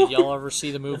 no. did y'all ever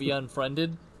see the movie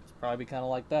Unfriended? It's probably kind of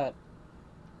like that.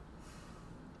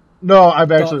 No,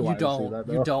 I've actually You wanted to see don't. that.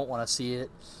 You Though. don't want to see it.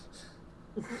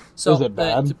 So, Is it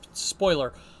bad?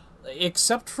 Spoiler.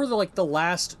 Except for the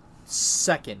last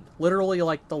second, literally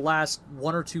like the last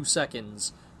 1 or 2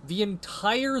 seconds, the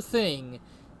entire thing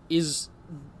is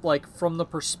like from the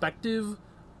perspective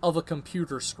of a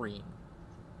computer screen.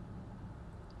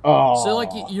 Oh. So like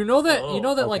you know that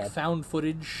okay. like found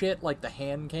footage shit, like the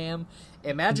hand cam.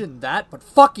 Imagine that, but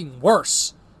fucking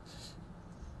worse.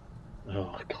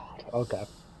 Oh God. Okay.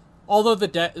 Although the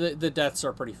deaths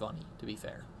are pretty funny, to be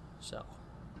fair. So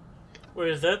Wait,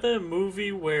 is that the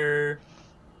movie where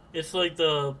it's like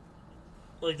the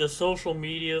social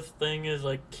media thing is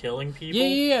like killing people?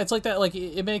 yeah. It's like that. Like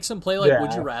it makes them play like Yeah.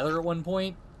 Would You Rather at one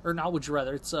point, or not Would You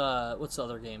Rather? It's what's the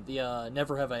other game? The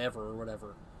Never Have I Ever or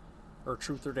whatever, or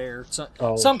Truth or Dare.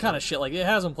 Some kind of shit. Like it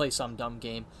has them play some dumb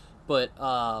game, but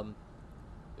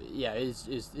yeah, it's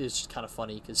just kind of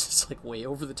funny because it's like way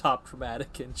over the top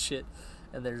dramatic and shit.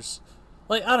 And there's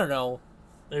like I don't know.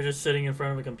 They're just sitting in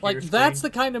front of a computer Like screen. that's the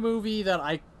kind of movie that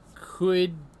I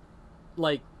could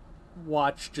like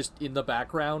watch just in the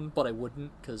background, but I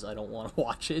wouldn't because I don't want to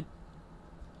watch it.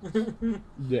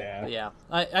 Yeah. But yeah,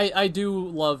 I do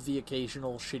love the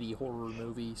occasional shitty horror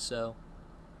movie. So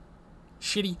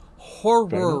shitty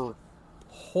horror.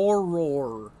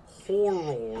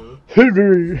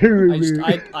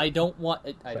 I don't want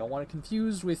it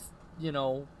confused with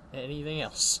anything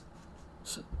else.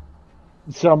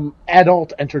 Some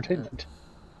adult entertainment.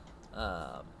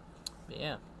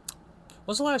 Yeah.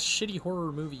 What's the last shitty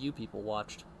horror movie you people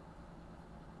watched?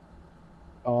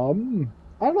 I don't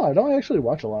know. I don't actually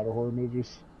watch a lot of horror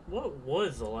movies. What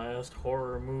was the last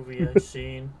horror movie I've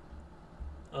seen?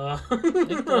 I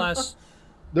think the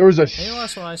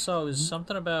last one I saw was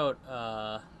something about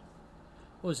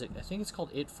what was it? I think it's called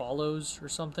It Follows or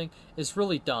something. It's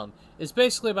really dumb. It's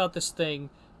basically about this thing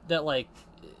that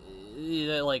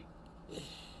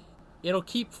it'll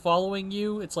keep following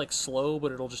you. It's like slow,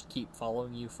 but it'll just keep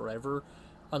following you forever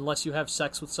unless you have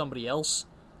sex with somebody else.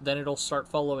 Then it'll start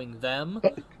following them.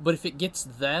 But if it gets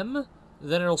them,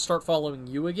 then it'll start following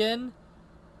you again.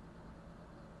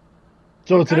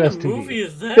 So it's what an kind of STD. movie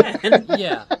is that?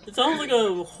 Yeah. It sounds like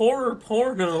a horror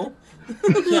porno.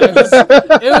 Yeah,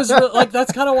 it was like,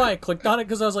 that's kind of why I clicked on it,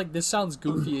 because I was like, this sounds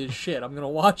goofy as shit. I'm gonna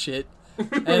watch it,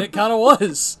 and it kind of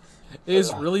was. It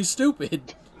was really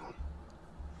stupid.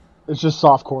 It's just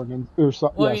softcore and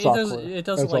Well, I mean, softcore. it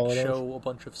doesn't That's all like it is. show a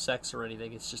bunch of sex or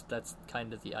anything. It's just that's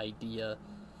kind of the idea.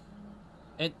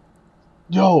 And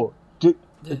Yo,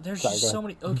 there's sorry, just go so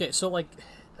ahead. many. Okay, so like,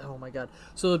 oh my god.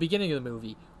 So the beginning of the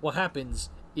movie, what happens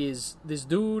is this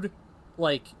dude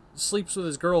like sleeps with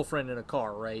his girlfriend in a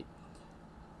car, right?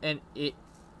 And it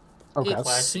Okay.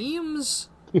 seems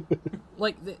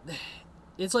like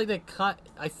it's like that.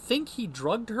 I think he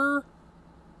drugged her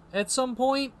at some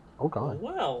point, Oh god.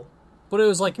 Well, but it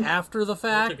was like after the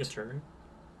that took a fact, turn.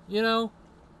 you know.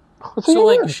 What's So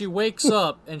like yours? she wakes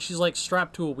up and she's like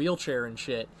strapped to a wheelchair and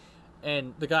shit,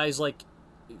 and the guy's like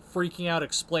freaking out,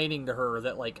 explaining to her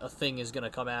that like a thing is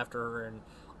gonna come after her and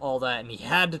all that, and he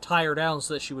had to tie her down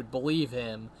so that she would believe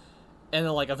him, and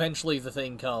then like eventually the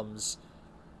thing comes,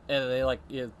 and they like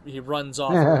he runs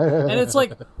off, and it's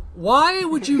like, why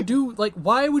would you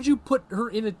put her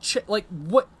in a chair? Like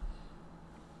what?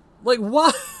 Like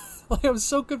why? Like I'm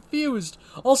so confused.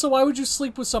 Also, why would you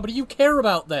sleep with somebody you care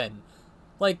about then?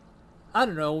 Like, I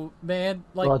don't know, man.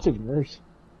 Like, Well, it's even worse.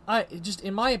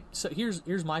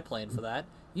 here's my plan for that.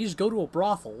 You just go to a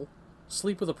brothel,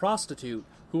 sleep with a prostitute,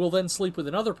 who will then sleep with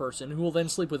another person, who will then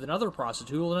sleep with another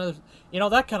prostitute, who will another,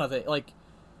 that kind of thing. Like,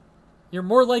 you're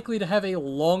more likely to have a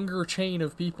longer chain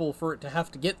of people for it to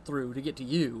have to get through to get to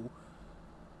you.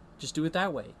 Just do it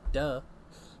that way. Duh.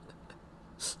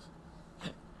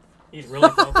 He's really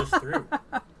thought this through.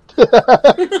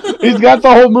 He's got the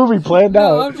whole movie planned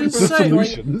No, out. I'm just The saying, like,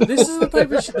 solution. this is the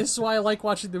type of shit. This is why I like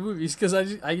watching the movies, because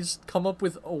I just come up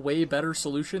with a way better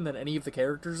solution than any of the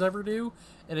characters ever do,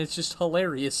 and it's just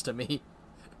hilarious to me.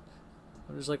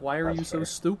 I'm just like, why are That's you so fair.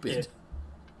 stupid?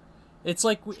 Yeah. It's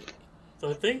like So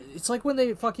I think it's like when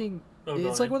they fucking Oh, go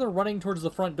it's like ahead. when they're running towards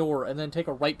the front door and then take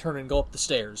a right turn and go up the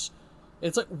stairs.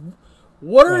 It's like,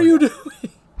 what are you doing?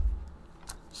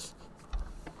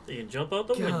 you can jump out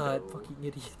the God, window. fucking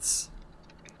idiots.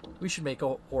 We should make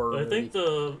a horror But I movie. think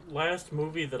the last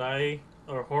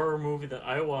horror movie that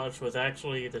I watched was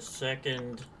actually the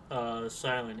second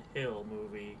Silent Hill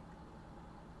movie.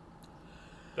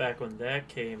 Back when that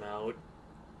came out.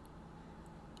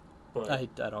 But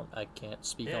I can't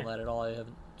speak on Yeah. that at all. I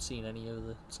haven't seen any of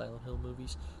the Silent Hill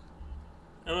movies.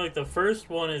 and like the first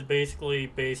one is basically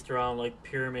based around like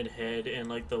Pyramid Head and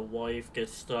like the wife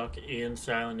gets stuck in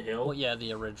Silent Hill. Well, yeah,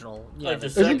 the original. Yeah, Like the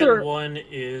that's- Isn't second there- one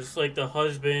is like the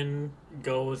husband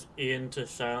goes into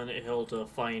Silent Hill to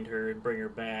find her and bring her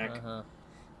back.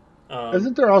 uh-huh.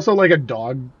 Isn't there also like a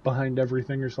dog behind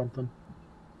everything or something?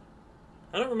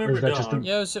 I don't Or remember is that just dog.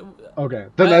 Yeah, it was, Okay,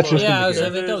 then that's just yeah, in the I was- game. I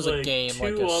think that was a There's, game,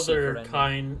 like two a secret other ending.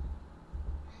 kind.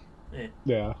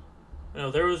 Yeah. No,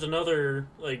 there was another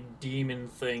like demon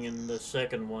thing in the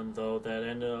second one though that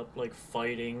ended up like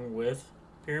fighting with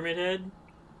Pyramid Head.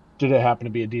 Did it happen to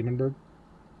be a demon bird?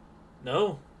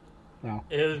 No. No.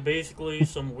 It was basically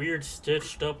some weird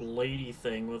stitched up lady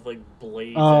thing with like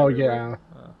blades. Oh everywhere.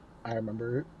 yeah, I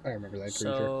remember it. I remember that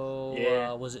creature. So,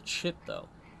 Yeah. was it shit though?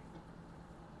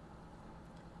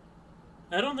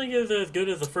 I don't think it was as good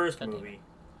as the first God damn it. movie.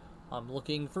 I'm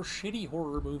looking for shitty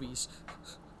horror movies.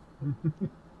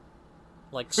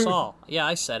 Like Saw. Yeah,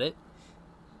 I said it.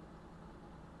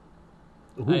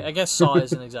 Ooh. I guess Saw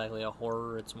isn't exactly a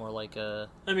horror. It's more like a...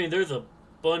 I mean, there's a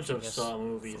bunch of guess Saw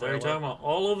movies. Are thriller. you talking about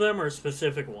all of them or a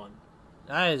specific one?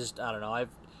 I don't know.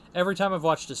 Every time I've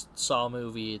watched a Saw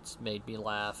movie, it's made me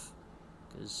laugh.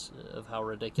 because of how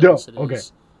ridiculous it is. Okay.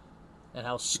 And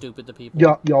how stupid the people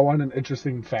Yeah, y'all want an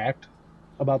interesting fact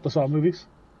about the Saw movies?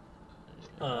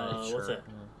 What's sure. that?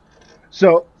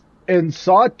 So, in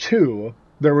Saw 2,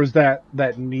 there was that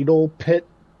needle pit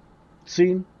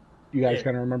scene. You guys Yeah.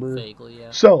 kind of remember? Vaguely,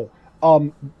 yeah. So,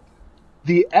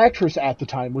 the actress at the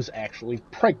time was actually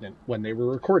pregnant when they were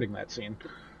recording that scene.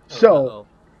 So, Uh-oh.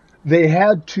 they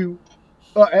had to,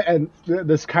 and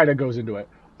this kind of goes into it.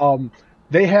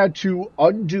 They had to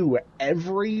undo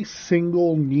every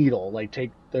single needle, like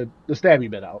take the stabby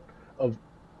bit out of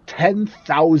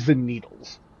 10,000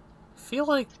 needles. I feel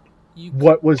like you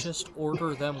What could was- just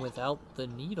order them without the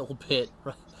needle bit,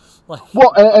 right? Like,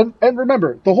 Well, and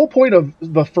remember, the whole point of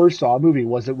the first Saw movie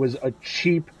was it was a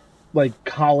cheap, like,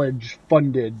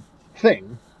 college-funded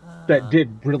thing that did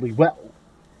really well.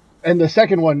 And the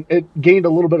second one, it gained a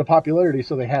little bit of popularity,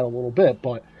 so they had a little bit,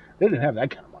 but they didn't have that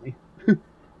kind of money.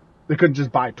 They couldn't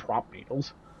just buy prop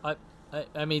needles.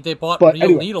 I mean, they bought But real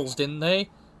anyway. needles, didn't they?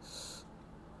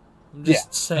 I'm just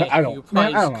Yeah, saying, I don't- you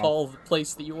probably man, I don't just know. call the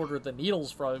place that you ordered the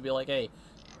needles from and be like, hey,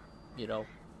 you know,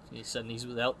 you send these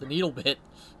without the needle bit.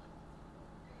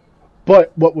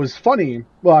 But what was funny,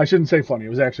 well, I shouldn't say funny, it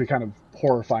was actually kind of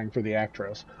horrifying for the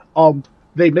actress.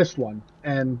 They missed one,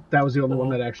 and that was the only one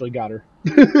that actually got her.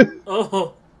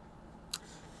 Oh.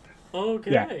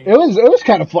 Okay. Yeah, it was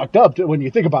kind of fucked up when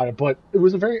you think about it, but it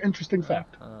was a very interesting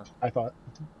fact, I thought.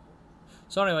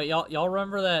 So anyway, y'all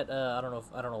remember that? I don't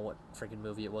know what freaking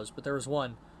movie it was, but there was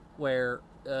one where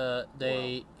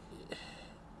the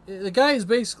guy is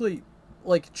basically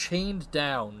like chained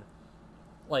down,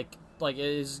 like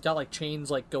he's got like chains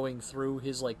like going through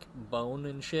his like bone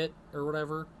and shit or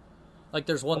whatever. Like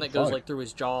there's one that goes fuck. like through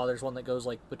his jaw. There's one that goes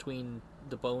like between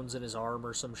the bones in his arm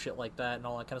or some shit like that, and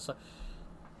all that kind of stuff.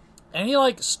 And he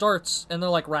like starts, and they're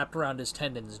like wrapped around his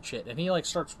tendons and shit. And he like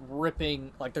starts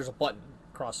ripping, like there's a button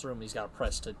across the room he's got to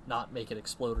press to not make it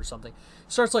explode or something.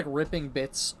 He starts like ripping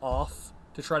bits off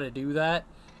to try to do that,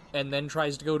 and then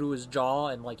tries to go to his jaw,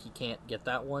 and like he can't get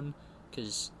that one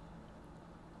because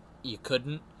you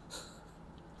couldn't.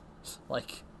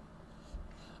 Like,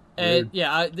 and Weird.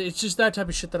 yeah, it's just that type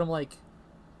of shit that I'm like.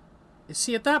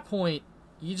 See, at that point,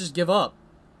 you just give up.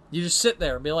 You just sit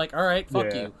there and be like, all right, fuck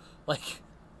Yeah. you. Like,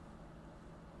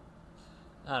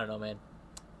 I don't know, man.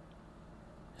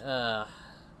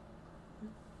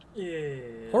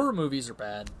 Yeah. Horror movies are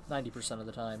bad 90% of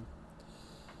the time.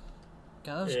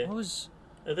 God, Yeah. what was...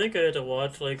 I think I had to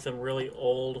watch like some really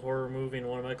old horror movie in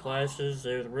one of my classes.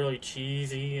 It was really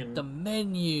cheesy and The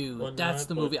Menu. Whatnot, That's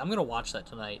the but- movie. I'm going to watch that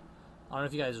tonight. I don't know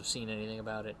if you guys have seen anything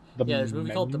about it. The Yeah, there's a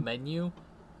movie called The Menu? Menu.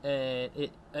 And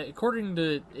it, according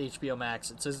to HBO Max,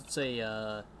 it says it's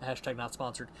a hashtag not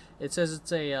sponsored. It says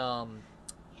it's a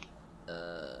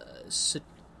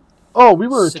Oh, we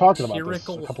were talking about this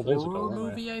satirical a couple days horror ago, weren't we?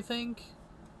 movie, I think.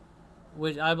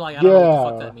 Which I'm like, I don't know what the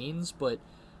fuck Yeah. that means, but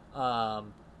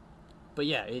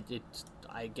yeah,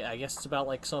 I guess it's about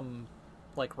like some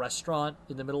like restaurant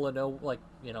in the middle of on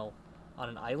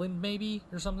an island maybe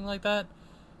or something like that,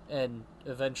 and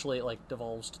eventually it like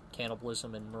devolves to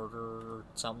cannibalism and murder or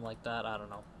something like that. I don't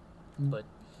know, but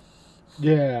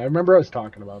Yeah, I remember us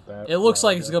talking about that. it looks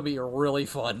like it's gonna be really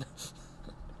fun.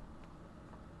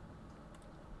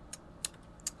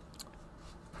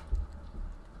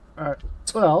 All right.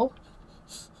 Well,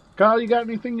 Kyle, you got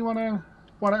anything you wanna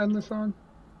end this on?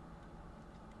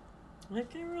 I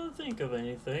can't really think of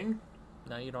anything.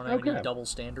 Now you don't have any Okay. double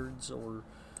standards or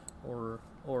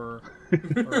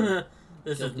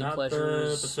This is Guilty not the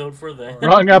pleasures. episode for that.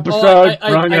 Wrong episode.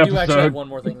 Wrong I episode. do actually have one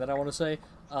more thing that I want to say,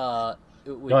 ahead.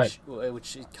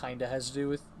 which kind of has to do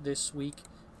with this week.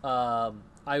 I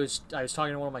was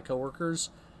talking to one of my coworkers,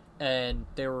 and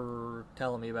they were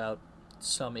telling me about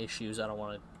some issues. I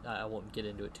won't get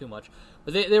into it too much,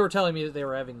 but they were telling me that they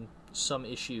were having some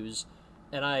issues,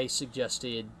 and I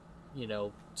suggested,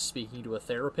 speaking to a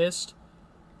therapist,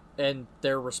 and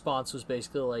their response was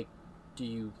basically like, do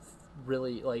you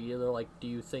really they're like, do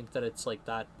you think that it's like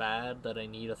that bad that I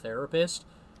need a therapist?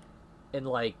 And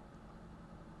like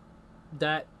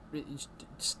that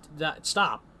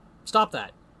stop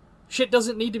that shit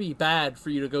doesn't need to be bad for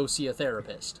you to go see a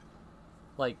therapist.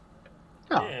 Like,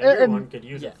 No, Yeah, everyone and- could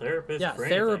use yeah, a therapist. yeah, for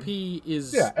anything. therapy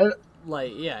is yeah, and-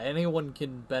 like, yeah, anyone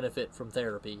can benefit from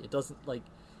therapy. It doesn't, like,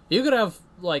 you could have,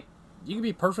 like, you could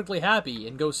be perfectly happy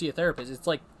and go see a therapist.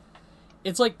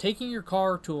 It's like taking your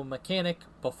car to a mechanic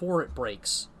before it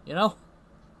breaks, yeah.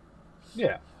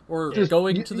 or Just-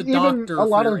 going to the even doctor a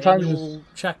lot for of your the times annual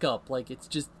checkup. Like, it's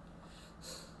just,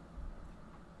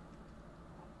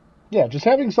 Yeah, just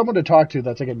having someone to talk to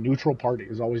that's like a neutral party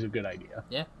is always a good idea.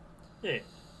 yeah, Yeah.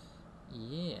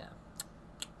 yeah.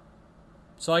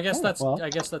 So I guess Oh, that's well,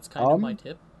 kind of my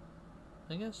tip.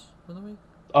 I guess for the week.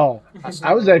 Oh,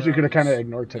 I was actually going to kind of Around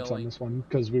ignore tips on going. this one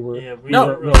because we were. Yeah, we No.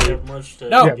 don't really have much to.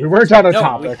 No. Yeah, we weren't on a No,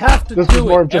 topic. we have to This do was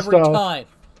more it of just every time.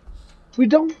 We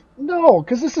don't know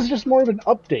because this is just more of an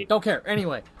update. Don't care.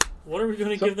 Anyway, What are we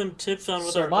going to give them tips on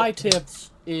with so our my updates?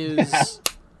 tip is,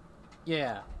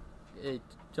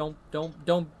 don't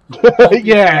be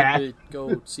Yeah. afraid to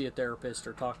go see a therapist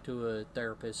or talk to a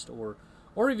therapist or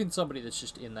even somebody that's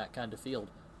just in that kind of field,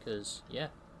 because it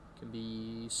can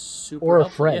be super Or a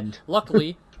helpful. Yeah, friend.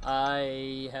 luckily,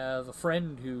 I have a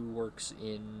friend who works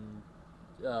in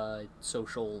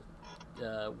social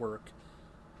work,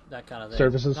 that kind of thing.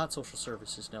 Services? Not social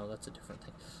services. No, that's a different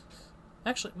thing.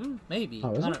 Actually, maybe.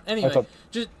 Oh, is I it? don't, anyway,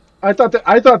 just I thought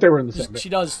they were in the same. she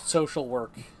does social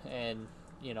work and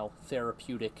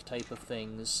therapeutic type of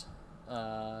things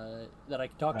that I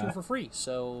can talk to for free.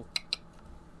 So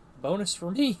bonus for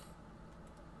me.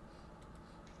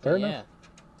 Fair yeah. enough.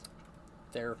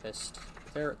 Therapist.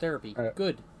 Therapy. Right.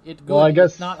 Good. Good. Well, I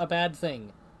guess It's not a bad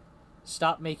thing.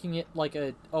 Stop making it like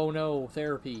a oh no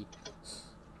therapy.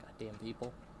 Goddamn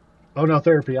people. Oh no,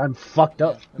 therapy. I'm fucked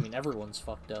up. Yeah, I mean everyone's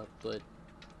fucked up, but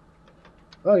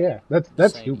Oh yeah, that's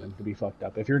Same. human to be fucked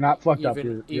up. If you're not fucked up,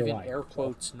 even you're lying. air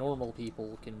quotes normal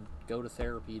people can go to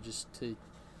therapy just to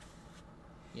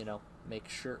make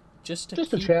sure just to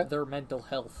Just to keep chat. their mental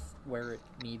health where it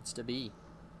needs to be.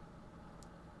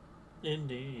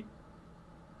 Indeed.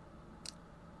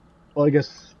 Well, I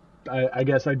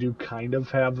guess I do kind of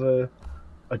have a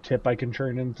tip I can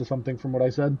turn into something from what I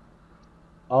said.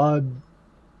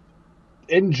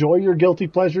 Enjoy your guilty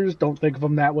pleasures. Don't think of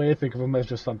them that way. Think of them as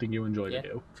just something you enjoy Yeah, to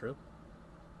do. true.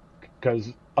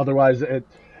 Because otherwise,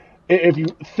 if you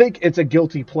think it's a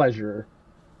guilty pleasure,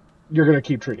 you're going to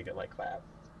keep treating it like that.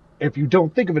 If you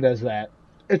don't think of it as that,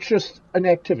 it's just an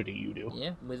activity you do.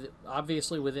 Yeah,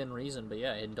 obviously within reason, but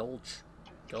yeah, indulge.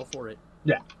 Go for it.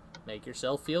 Yeah. Make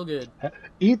yourself feel good.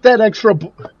 Eat that extra,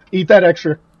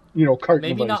 carton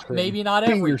Maybe of ice not. cream. Maybe not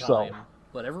Be every yourself. time,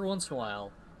 but every once in a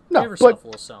while, No, give yourself but- a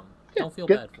little something. yeah, Don't feel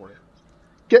get- bad for it.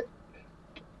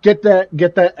 Get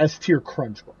that S tier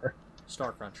crunch bar.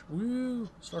 Star Crunch. Woo!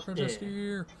 Star Crunch is Yeah.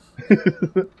 here.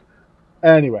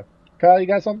 Anyway, Kyle, you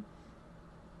got something?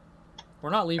 We're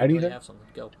not leaving until you Anything? have something.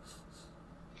 Go.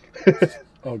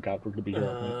 Oh God, we're gonna be here.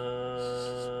 all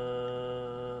night.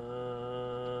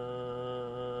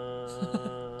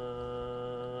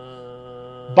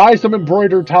 Buy some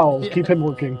embroidered towels. Keep him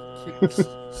working. Kyle's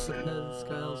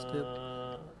tip.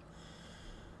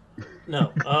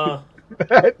 No.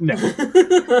 No.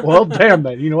 Well, damn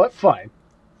that. You know what? Fine.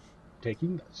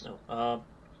 Taking this. No.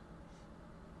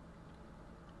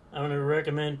 I'm going to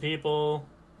recommend people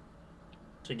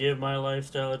to give my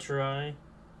lifestyle a try.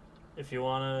 If you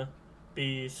want to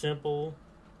be simple,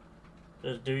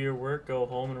 just do your work, go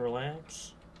home and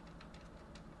relax.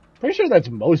 Pretty sure that's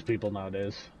most people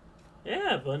nowadays.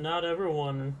 Yeah, but not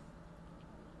everyone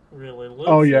really lives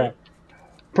Oh, yeah. it.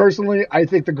 Personally, I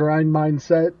think the grind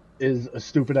mindset is a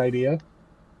stupid idea.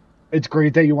 It's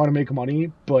great that you want to make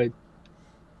money, but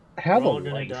have We're a all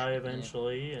going life. to die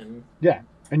eventually, and Yeah,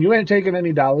 and you ain't taking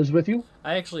any dollars with you.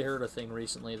 I actually heard a thing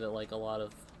recently that a lot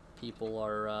of people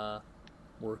are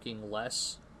working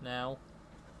less now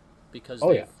because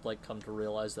Oh, they've come to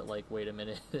realize that wait a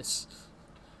minute, this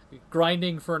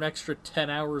grinding for an extra 10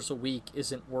 hours a week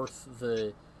isn't worth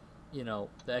the the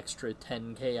extra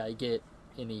 10K I get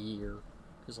in a year.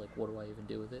 Because what do I even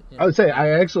do with it? I would say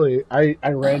I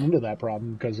ran into that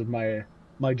problem because of my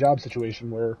job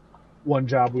situation where one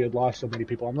job we had lost so many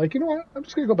people. I'm like, you know what? I'm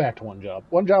just gonna go back to one job.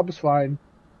 One job was fine.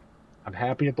 I'm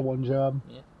happy at the one job.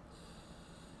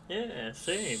 yeah,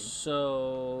 same.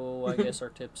 So I guess our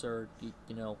tips are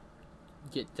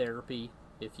get therapy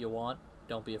if you want.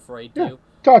 Don't be afraid Yeah. to.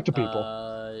 Talk to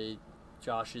people.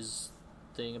 Josh's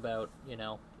thing about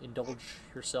indulge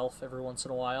yourself every once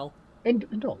in a while And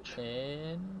indulge.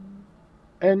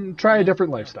 and Try a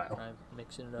different lifestyle. try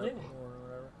mixing it up Yeah. or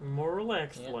whatever. More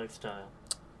relaxed Yeah. lifestyle.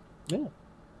 Yeah. All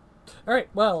right,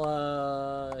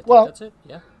 well, I think Well- that's it.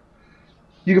 Yeah.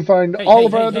 You can find Hey, all hey,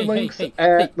 of our hey, other hey, links hey,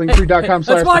 at hey, linktree.com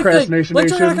That's my thing. /procrastination nation.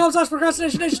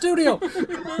 Linktree.com/procrastination studio.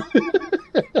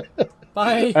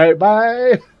 Bye. All right,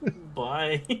 bye.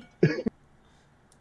 Bye.